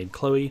unit like Maid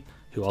Chloe,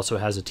 who also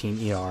has a Team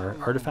ER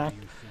artifact,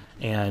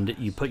 and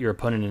you put your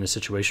opponent in a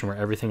situation where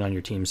everything on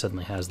your team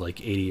suddenly has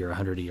like 80 or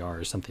 100 ER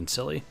or something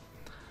silly.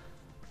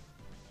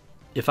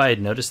 If I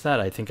had noticed that,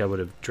 I think I would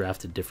have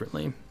drafted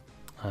differently.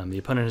 The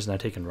opponent has now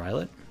taken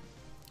Rylet.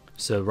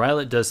 So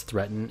Rylet does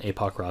threaten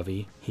APOC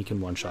Ravi. He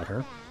can one-shot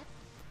her.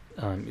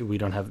 We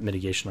don't have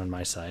mitigation on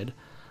my side.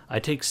 I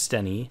take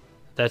Steny.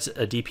 That's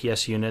a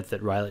DPS unit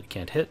that Rylet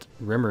can't hit.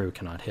 Rimuru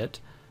cannot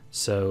hit.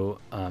 So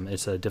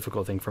it's a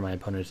difficult thing for my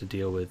opponent to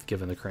deal with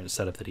given the current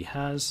setup that he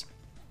has.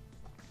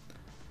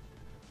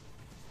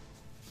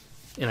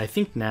 And I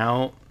think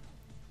now,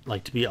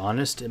 like, to be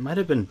honest, it might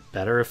have been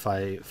better if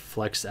I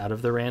flexed out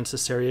of the Rand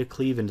Siseria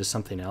Cleave into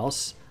something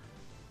else.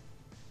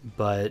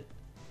 But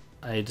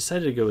I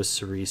decided to go with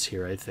Cerise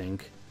here, I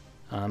think,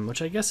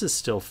 which I guess is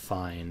still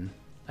fine.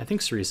 I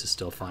think Cerise is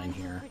still fine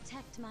here.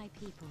 Protect my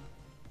people.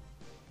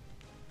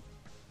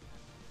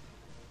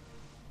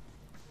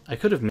 I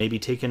could have maybe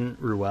taken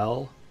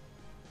Ruel.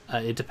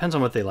 It depends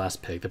on what they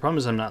last pick. The problem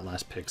is I'm not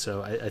last pick,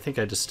 so I think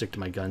I just stick to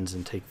my guns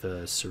and take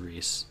the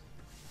Cerise.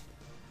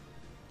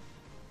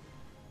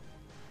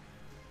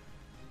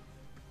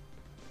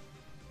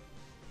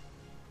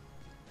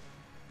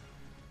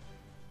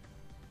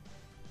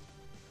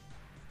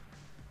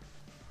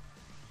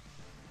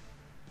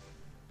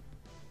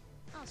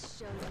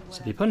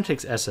 So the opponent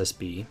takes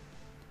SSB.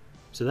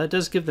 So that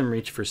does give them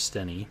reach for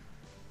Steny.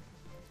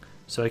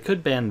 So I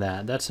could ban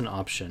that. That's an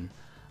option.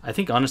 I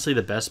think honestly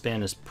the best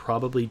ban is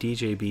probably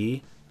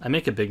DJB. I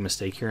make a big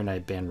mistake here and I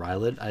ban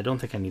Rylet. I don't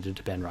think I needed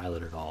to ban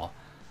Rylet at all.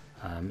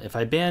 If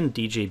I ban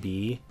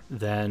DJB,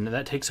 then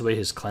that takes away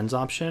his cleanse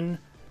option.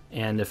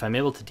 And if I'm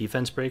able to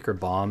defense break or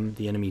bomb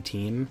the enemy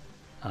team,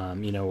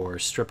 you know, or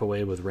strip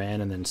away with Ran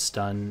and then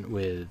stun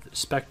with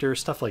Spectre,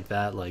 stuff like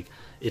that, like,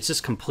 it's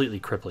just completely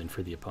crippling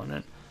for the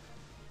opponent.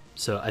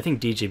 So I think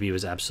DJB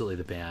was absolutely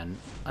the ban.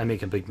 I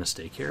make a big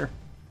mistake here.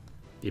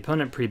 The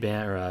opponent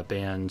pre-ban or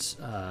bans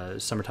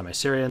Summertime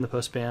Siseria in the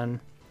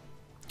post-ban,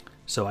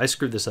 so I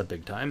screwed this up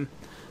big time.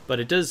 But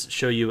it does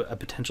show you a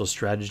potential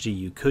strategy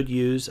you could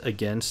use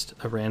against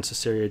a Rand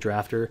Siseria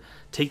drafter.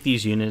 Take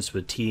these units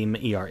with Team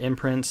ER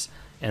imprints,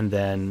 and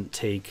then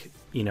take,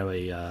 you know,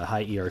 a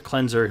high ER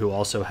cleanser who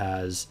also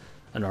has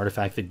an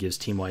artifact that gives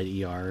team-wide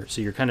ER.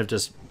 So you're kind of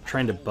just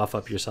trying to buff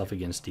up yourself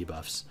against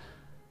debuffs.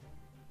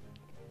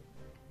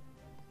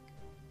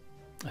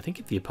 I think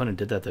if the opponent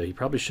did that, though, he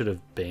probably should have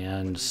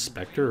banned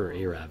Spectre or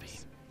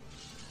Aravi.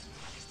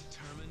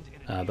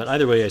 But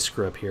either way, I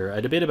screw up here. I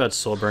debate about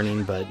soul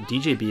burning, but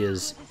DJB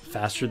is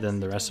faster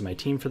than the rest of my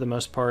team for the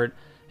most part,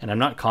 and I'm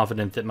not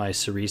confident that my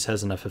Cerise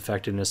has enough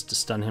effectiveness to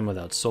stun him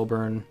without soul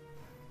burn.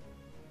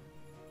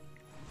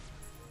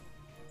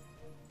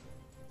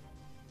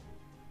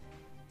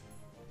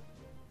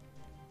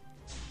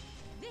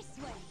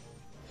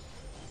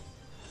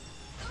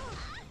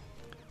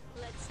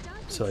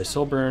 So I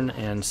soul burn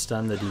and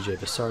stun the DJ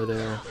Basar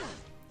there.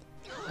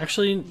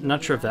 Actually,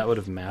 not sure if that would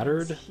have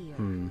mattered.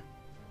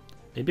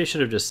 Maybe I should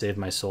have just saved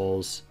my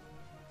souls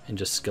and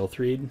just skill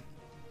 3'd.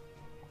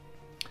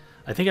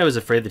 I think I was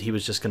afraid that he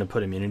was just going to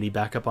put immunity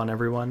back up on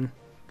everyone.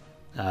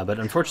 But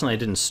unfortunately I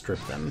didn't strip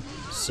them,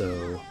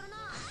 so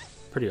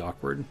pretty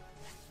awkward.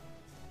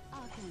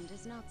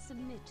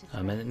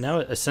 And now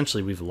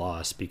essentially we've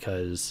lost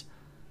because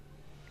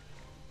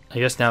I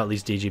guess now at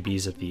least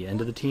DGB's at the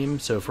end of the team,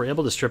 so if we're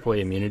able to strip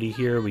away immunity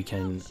here, we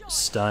can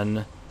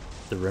stun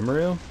the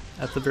Rimuru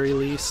at the very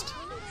least.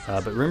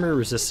 But Rimuru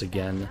resists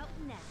again.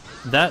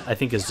 That, I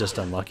think, is just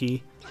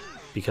unlucky.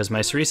 because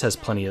my Cerise has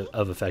plenty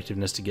of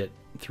effectiveness to get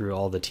through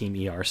all the Team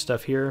ER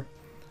stuff here.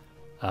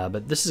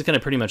 But this is going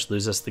to pretty much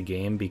lose us the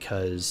game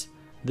because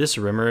this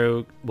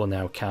Rimuru will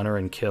now counter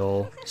and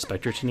kill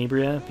Spectre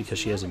Tenebria because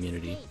she has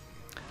immunity.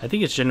 I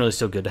think it's generally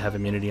still good to have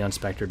immunity on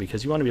Spectre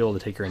because you want to be able to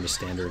take her into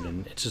standard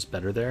and it's just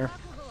better there.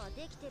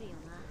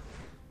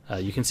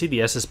 You can see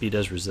the SSB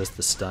does resist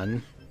the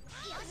stun,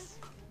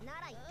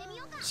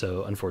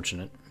 so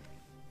unfortunate.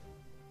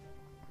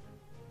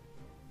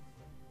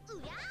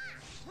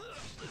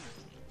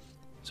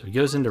 So he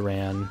goes into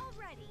Ran,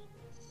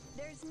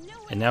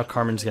 and now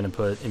Carmen's going to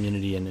put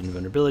immunity and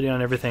invulnerability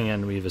on everything,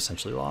 and we've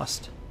essentially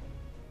lost.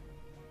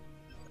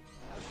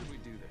 How should we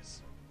do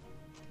this?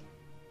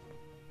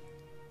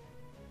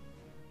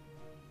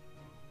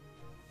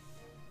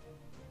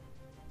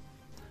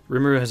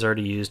 Rimuru has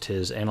already used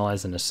his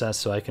Analyze and Assess,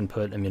 so I can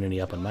put immunity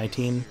up on my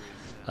team.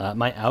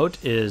 My out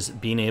is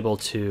being able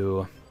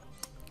to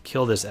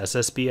kill this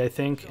SSB, I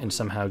think, and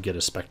somehow get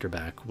a Spectre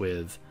back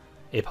with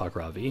Apoc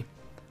Ravi.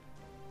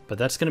 But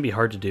that's going to be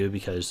hard to do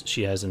because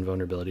she has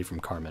invulnerability from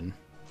Carmen,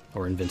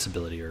 or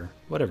invincibility, or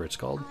whatever it's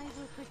called.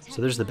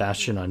 So there's the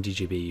Bastion on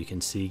DJB, you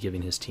can see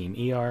giving his team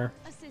ER.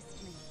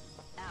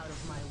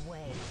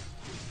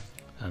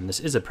 This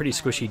is a pretty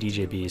squishy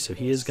DJB, so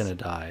he is going to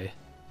die.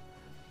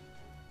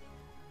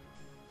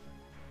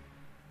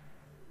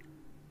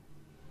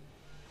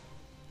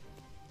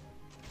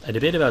 I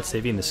debate about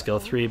saving the skill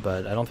 3,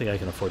 but I don't think I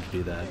can afford to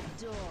do that.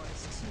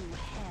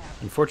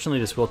 Unfortunately,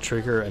 this will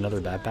trigger another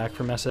bat back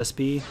from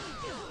SSB,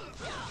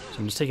 so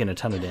I'm just taking a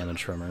ton of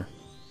damage from her.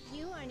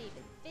 You aren't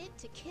even fit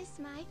to kiss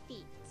my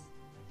feet.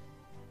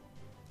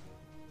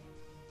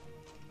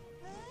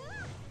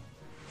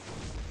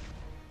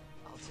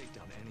 I'll take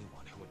down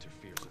anyone who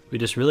interferes with We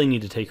just really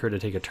need to take her to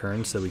take a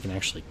turn so we can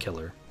actually kill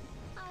her.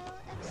 I'll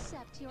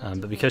accept your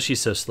But because she's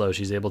so slow,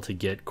 she's able to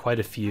get quite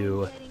a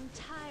few getting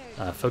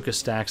tired. focus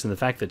stacks, and the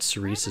fact that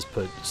Cerise has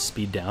put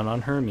speed down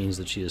on her means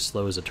that she is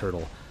slow as a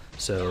turtle.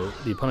 So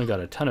the opponent got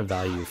a ton of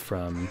value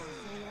from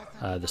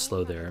the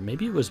slow there.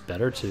 Maybe it was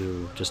better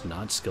to just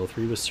not skill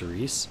 3 with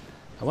Cerise.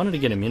 I wanted to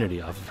get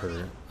immunity off of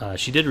her.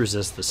 She did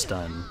resist the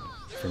stun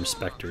from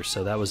Spectre,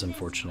 so that was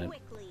unfortunate.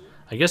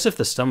 I guess if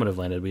the stun would have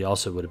landed, we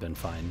also would have been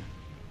fine.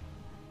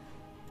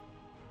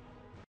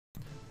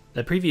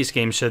 That previous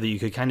game showed that you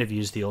could kind of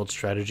use the old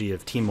strategy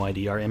of team-wide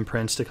ER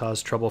imprints to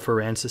cause trouble for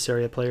Ran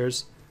Siseria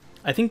players.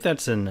 I think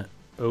that's an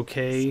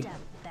okay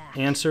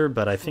answer,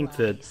 but I think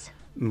that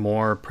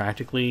more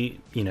practically,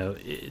 you know,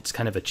 it's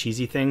kind of a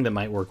cheesy thing that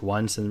might work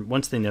once, and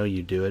once they know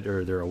you do it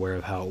or they're aware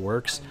of how it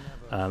works,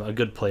 a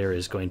good player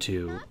is going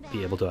to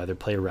be able to either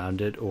play around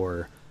it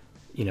or,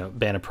 you know,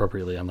 ban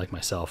appropriately, unlike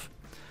myself.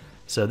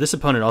 So this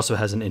opponent also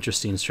has an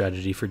interesting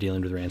strategy for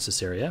dealing with Ran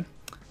Siseria.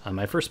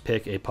 My first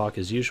pick, Apoc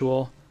as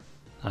usual.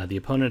 The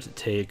opponent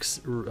takes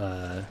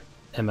ML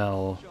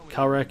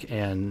Kalrek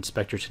and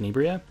Spectre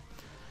Tenebria.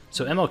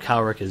 So ML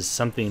Kalrek is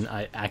something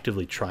I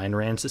actively try and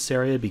Ran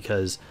Siseria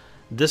because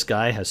this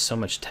guy has so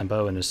much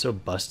tempo and is so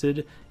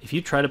busted. If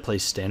you try to play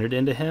standard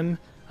into him,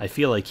 I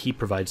feel like he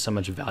provides so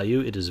much value,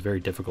 it is very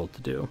difficult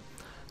to do.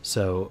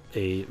 So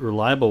a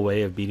reliable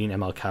way of beating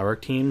ML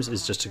Kalrek teams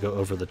is just to go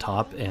over the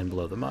top and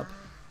blow them up.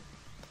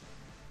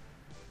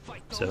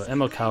 So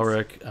ML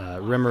Kalrek,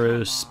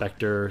 Rimuru,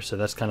 Spectre, so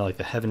that's kind of like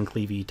the Heaven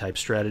Cleave type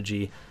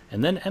strategy.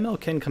 And then ML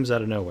Ken comes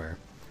out of nowhere.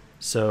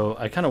 So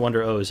I kind of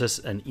wonder, oh, is this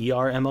an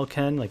ER ML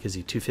Ken? Like, is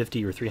he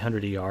 250 or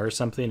 300 ER or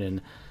something,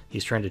 and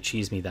he's trying to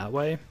cheese me that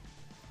way?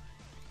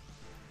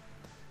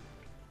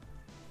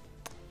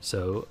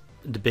 So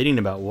debating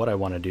about what I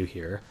want to do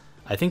here,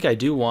 I think I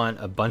do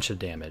want a bunch of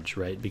damage,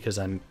 right? Because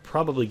I'm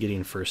probably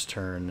getting first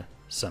turn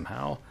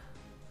somehow.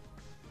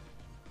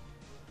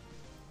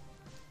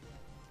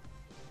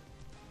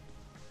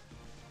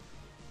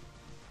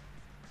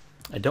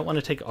 I don't want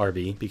to take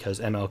RB because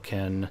ML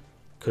Ken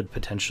could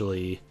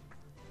potentially,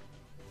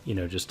 you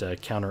know, just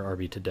counter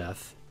RB to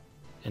death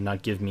and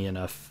not give me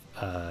enough,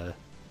 I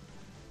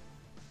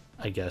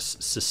guess,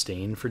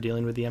 sustain for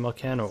dealing with the ML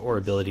Ken or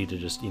ability to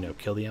just, you know,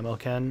 kill the ML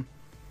Ken.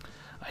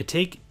 I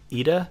take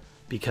Ida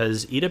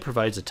because Ida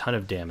provides a ton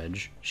of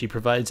damage. She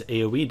provides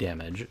AoE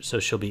damage, so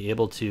she'll be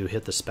able to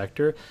hit the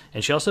Spectre,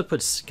 and she also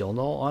puts Skill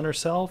Null on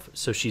herself,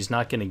 so she's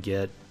not going to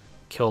get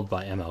killed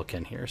by ML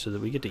Ken here, so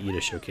that we get to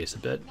Ida showcase a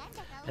bit.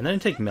 And then I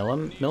take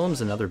Milim. Milim's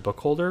another book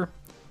holder,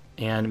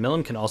 and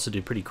Milim can also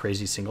do pretty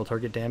crazy single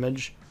target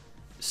damage,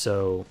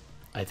 so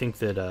I think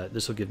that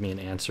this will give me an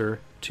answer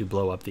to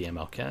blow up the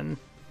ML Ken.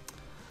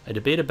 I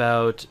debate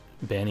about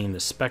banning the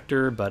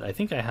Spectre, but I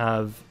think I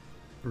have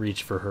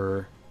reached for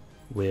her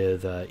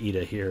with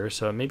Ida here,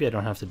 so maybe I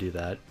don't have to do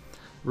that.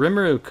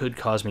 Rimuru could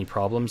cause me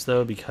problems,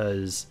 though,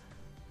 because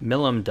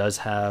Milim does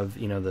have,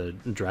 you know, the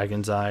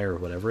Dragon's Eye or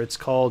whatever it's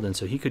called, and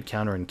so he could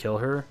counter and kill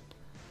her.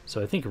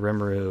 So I think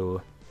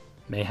Rimuru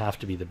may have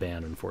to be the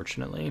ban,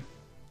 unfortunately.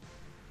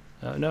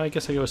 No, I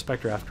guess I go with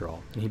Spectre after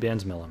all, and he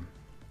bans Milim.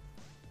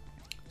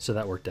 So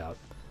that worked out.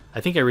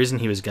 I think I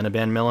reasoned he was going to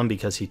ban Milim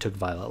because he took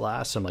Violet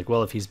last, so I'm like,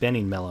 well, if he's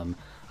banning Milim,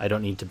 I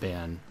don't need to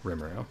ban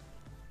Rimuru.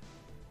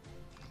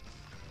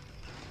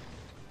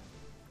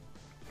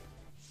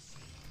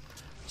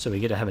 So we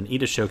get to have an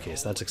Ida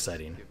showcase. That's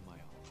exciting.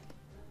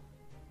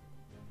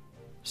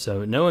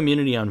 So no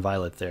immunity on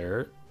Violet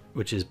there,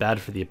 which is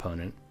bad for the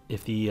opponent.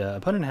 If the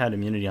opponent had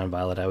immunity on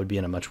Violet, I would be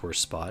in a much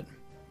worse spot.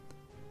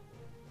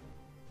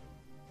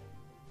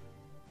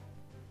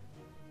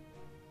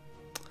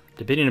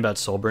 Debating about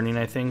soul burning,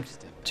 I think,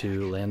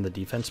 to land the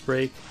defense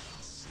break.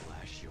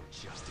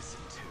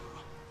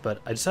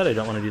 But I decided I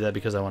don't want to do that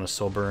because I want to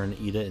soul burn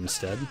Ida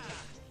instead.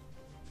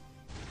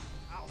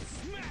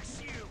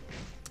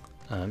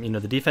 You know,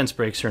 the defense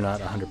breaks are not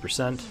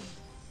 100%,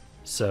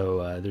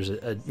 so there's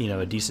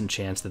a decent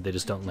chance that they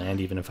just don't land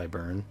even if I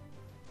burn.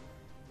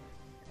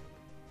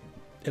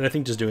 And I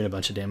think just doing a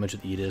bunch of damage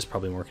with Ida is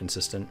probably more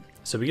consistent.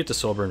 So we get to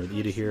soul burn with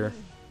Ida here.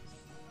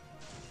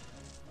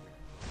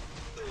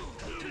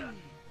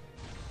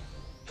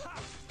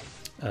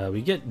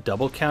 We get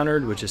double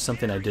countered, which is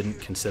something I didn't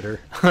consider.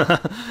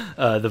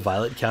 The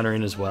Violet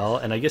countering as well,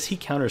 and I guess he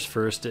counters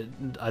first.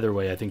 Either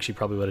way, I think she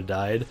probably would have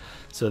died,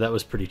 so that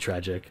was pretty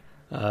tragic.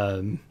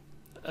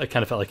 I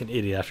kind of felt like an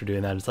idiot after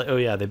doing that. It's like, oh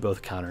yeah, they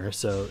both counter,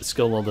 so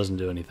skill lull doesn't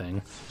do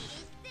anything.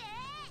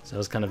 So that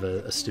was kind of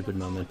a stupid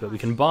moment, but we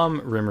can bomb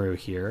Rimuru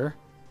here,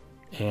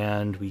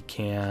 and we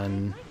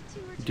can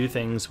do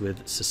things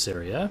with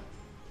Siseria.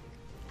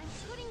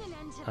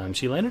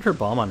 She landed her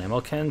bomb on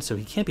Emelken, so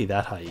he can't be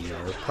that high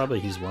ER. Probably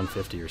he's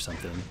 150 or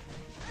something.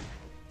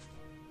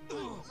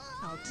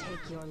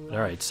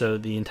 Alright, so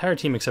the entire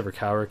team except for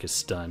Cowrick is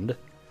stunned.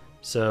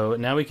 So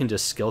now we can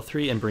just skill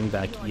 3 and bring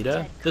back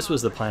Ida. This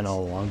was the plan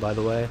all along, by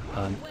the way.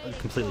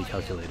 Completely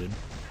calculated.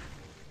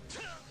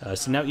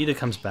 So now Ida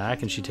comes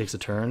back and she takes a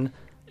turn,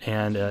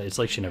 and it's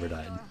like she never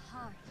died.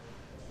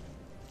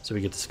 So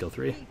we get to skill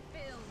 3.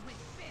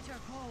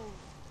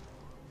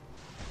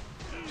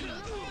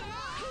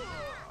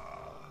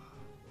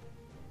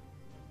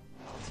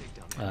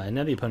 And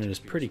now the opponent is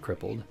pretty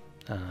crippled.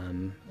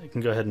 I can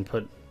go ahead and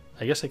put...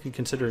 I guess I could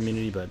consider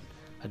immunity, but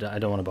I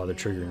don't want to bother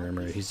triggering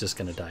Rimuru. He's just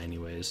going to die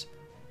anyways.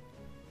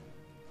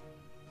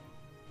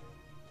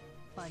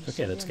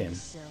 Okay, that's game.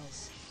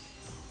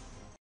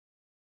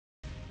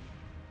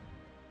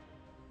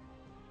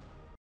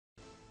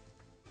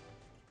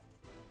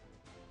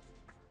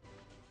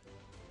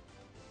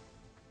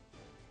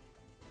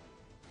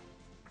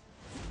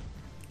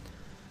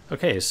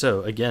 Okay,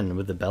 so again,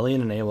 with the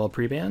Bellion and AOL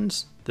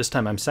pre-bans, this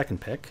time I'm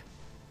second pick.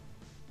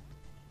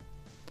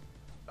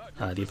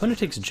 The opponent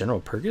takes General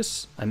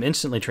Purgus. I'm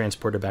instantly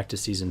transported back to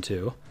Season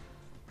 2.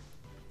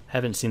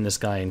 Haven't seen this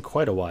guy in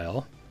quite a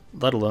while,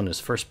 let alone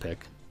his first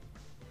pick.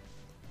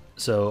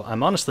 So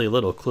I'm honestly a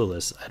little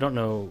clueless. I don't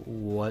know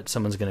what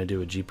someone's going to do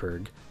with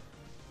G-Purg.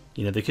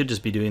 You know, they could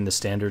just be doing the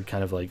standard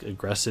kind of like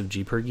aggressive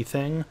G-Purgy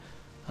thing.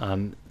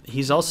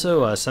 He's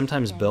also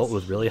sometimes built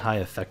with really high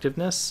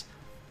effectiveness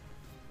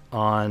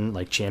on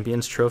like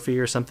Champions Trophy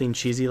or something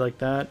cheesy like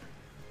that,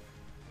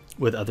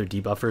 with other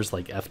debuffers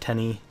like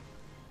F10y.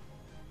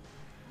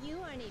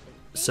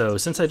 So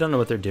since I don't know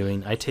what they're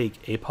doing, I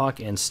take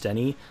Apoc and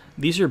Stenny.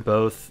 These are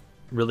both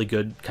really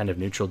good kind of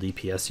neutral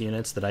DPS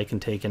units that I can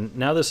take, and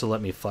now this will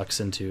let me flex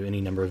into any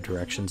number of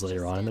directions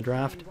later on in the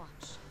draft.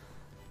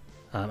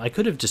 I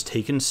could have just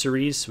taken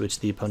Cerise,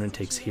 which the opponent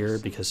takes here,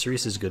 because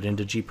Cerise is good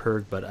into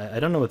G-Purg, but I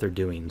don't know what they're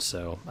doing,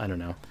 so I don't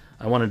know.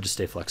 I wanted to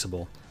stay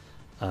flexible.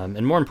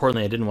 And more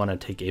importantly, I didn't want to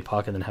take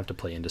Apoc and then have to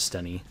play into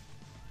Stenny.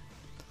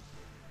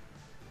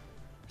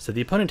 So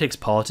the opponent takes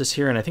Politis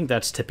here, and I think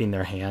that's tipping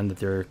their hand that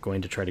they're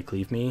going to try to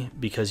cleave me,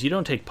 because you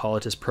don't take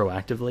Politis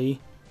proactively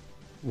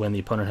when the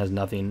opponent has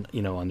nothing,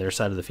 you know, on their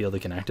side of the field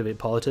that can activate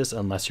Politis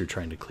unless you're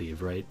trying to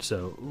cleave, right?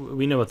 So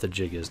we know what the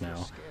jig is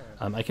now.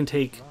 I can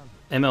take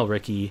ML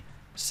Ricky,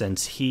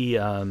 since he,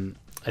 I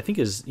think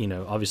is, you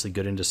know, obviously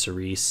good into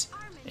Cerise,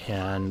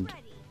 and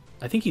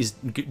I think he's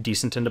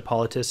decent into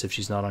Politis if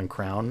she's not on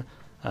Crown,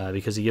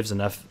 because he gives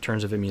enough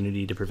turns of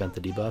immunity to prevent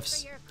the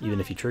debuffs, even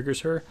if he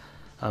triggers her.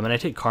 And I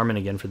take Carmen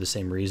again for the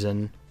same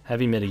reason.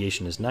 Heavy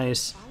mitigation is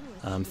nice.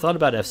 Thought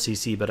about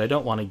FCC, but I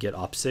don't want to get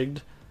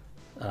opsigged,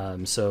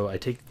 so I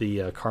take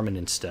the Carmen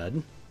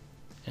instead.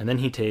 And then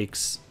he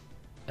takes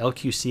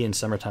LQC and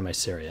Summertime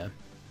Siseria.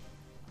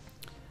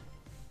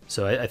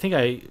 So I think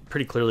I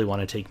pretty clearly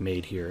want to take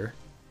Maid here.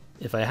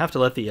 If I have to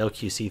let the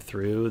LQC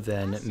through,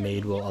 then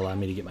Maid will allow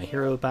me to get my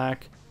hero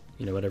back,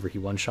 you know, whatever he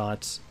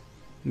one-shots.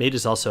 Maid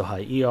is also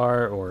high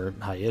ER, or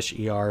high-ish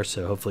ER,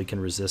 so hopefully can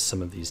resist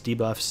some of these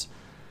debuffs.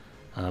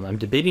 I'm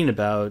debating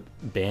about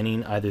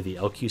banning either the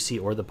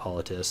LQC or the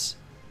Politis.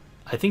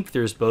 I think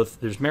there's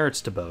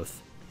merits to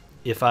both.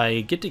 If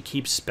I get to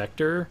keep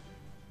Spectre,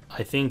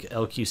 I think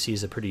LQC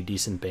is a pretty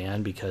decent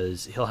ban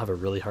because he'll have a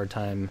really hard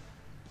time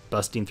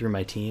busting through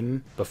my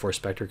team before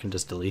Spectre can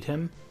just delete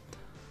him.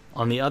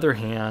 On the other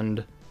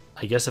hand,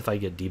 I guess if I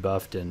get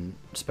debuffed and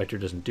Spectre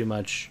doesn't do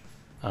much,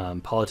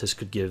 Politis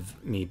could give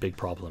me big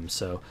problems.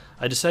 So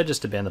I decided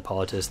just to ban the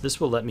Politis. This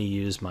will let me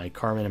use my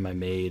Carmen and my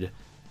Maid,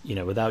 you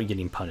know, without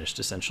getting punished,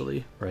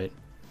 essentially, right?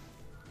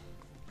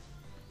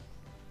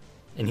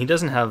 And he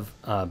doesn't have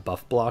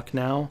buff block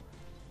now,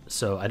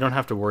 so I don't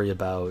have to worry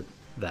about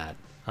that.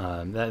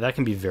 That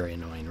can be very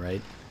annoying,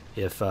 right?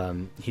 If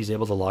he's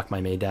able to lock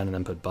my maid down and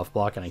then put buff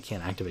block and I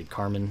can't activate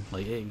Carmen,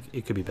 like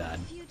it could be bad.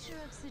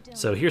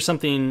 So here's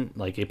something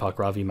like APOC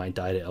Ravi might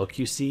die to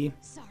LQC.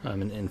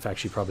 In fact,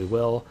 she probably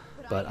will.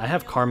 But I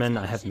have Carmen,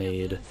 I have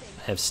Maid,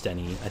 I have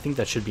Stenny. I think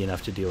that should be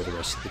enough to deal with the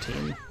rest of the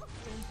team.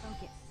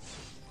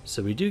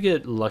 So we do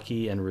get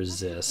Lucky and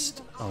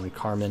Resist on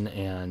Carmen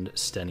and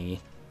Stenny.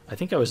 I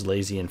think I was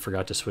lazy and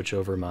forgot to switch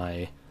over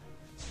my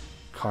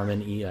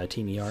Carmen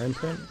Team ER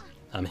imprint.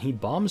 He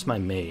bombs my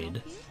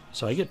Maid,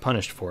 so I get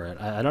punished for it.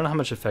 I don't know how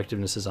much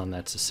effectiveness is on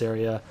that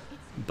Siseria,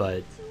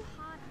 but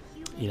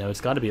you know,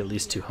 it's got to be at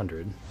least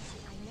 200.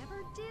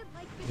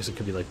 I guess it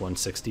could be like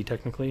 160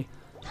 technically.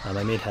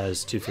 My Maid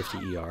has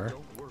 250 ER,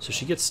 so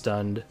she gets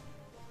stunned.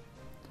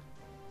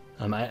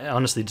 I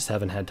honestly just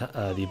haven't had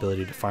the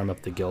ability to farm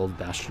up the Guild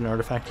Bastion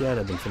artifact yet.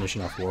 I've been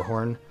finishing off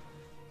Warhorn.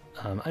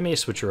 I may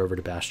switch her over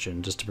to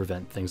Bastion just to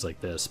prevent things like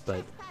this,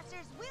 but...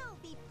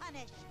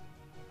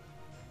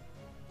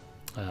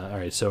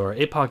 Alright, so our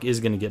APOC is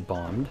going to get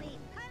bombed.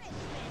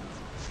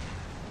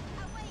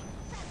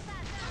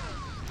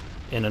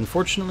 And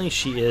unfortunately,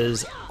 she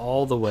is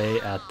all the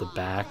way at the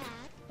back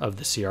of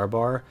the CR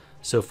bar,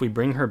 so if we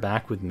bring her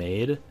back with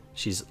Maid,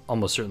 she's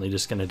almost certainly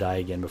just going to die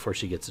again before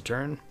she gets a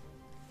turn.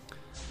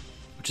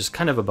 Which is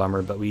kind of a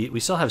bummer, but we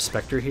still have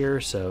Spectre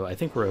here, so I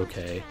think we're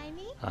okay.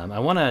 I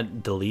want to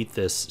delete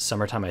this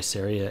Summertime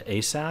Siseria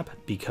ASAP,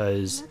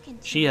 because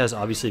she has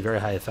obviously very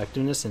high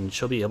effectiveness, and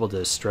she'll be able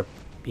to strip,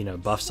 you know,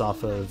 buffs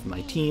off of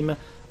my team,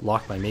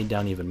 lock my Maid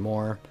down even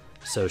more,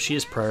 so she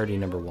is priority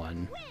number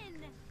 1.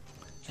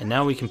 And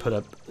now we can put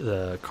up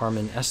the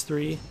Carmen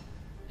S3,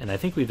 and I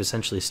think we've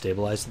essentially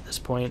stabilized at this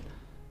point,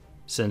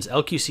 since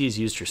LQC has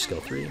used her skill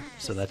 3,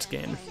 so that's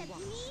game.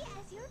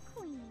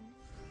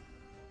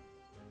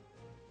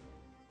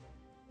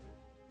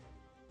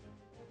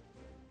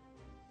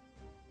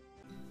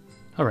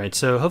 Alright,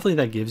 so hopefully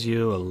that gives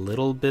you a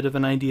little bit of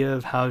an idea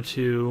of how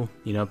to,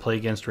 you know, play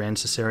against Rand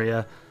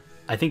Siseria.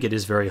 I think it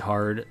is very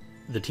hard.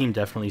 The team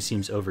definitely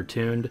seems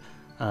overtuned.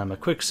 A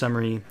quick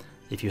summary,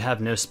 if you have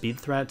no speed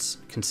threats,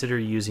 consider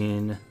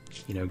using,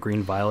 you know,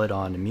 Green Violet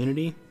on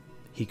immunity.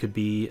 He could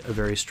be a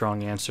very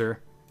strong answer,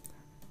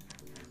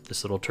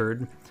 this little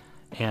turd.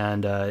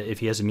 And if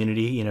he has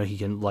immunity, you know, he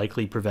can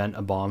likely prevent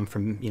a bomb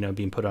from, you know,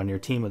 being put on your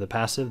team with a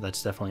passive.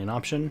 That's definitely an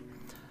option.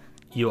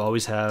 You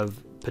always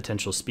have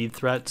potential speed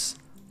threats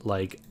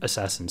like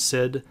Assassin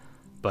Sid,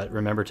 but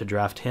remember to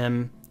draft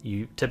him.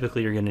 You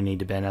typically are going to need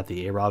to ban out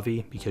the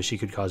Aravi because she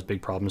could cause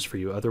big problems for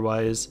you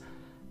otherwise.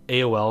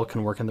 AOL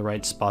can work in the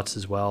right spots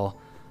as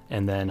well,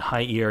 and then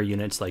high ER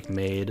units like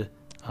Maid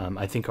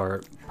I think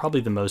are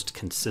probably the most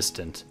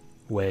consistent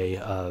way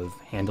of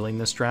handling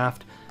this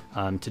draft.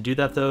 To do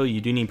that though, you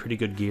do need pretty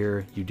good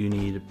gear, you do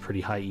need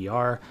pretty high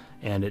ER,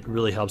 and it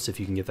really helps if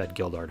you can get that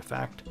guild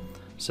artifact.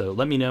 So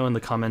let me know in the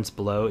comments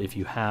below if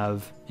you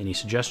have any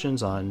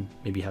suggestions on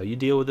maybe how you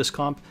deal with this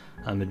comp.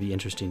 It'd be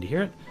interesting to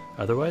hear it.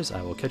 Otherwise,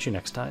 I will catch you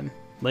next time.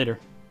 Later.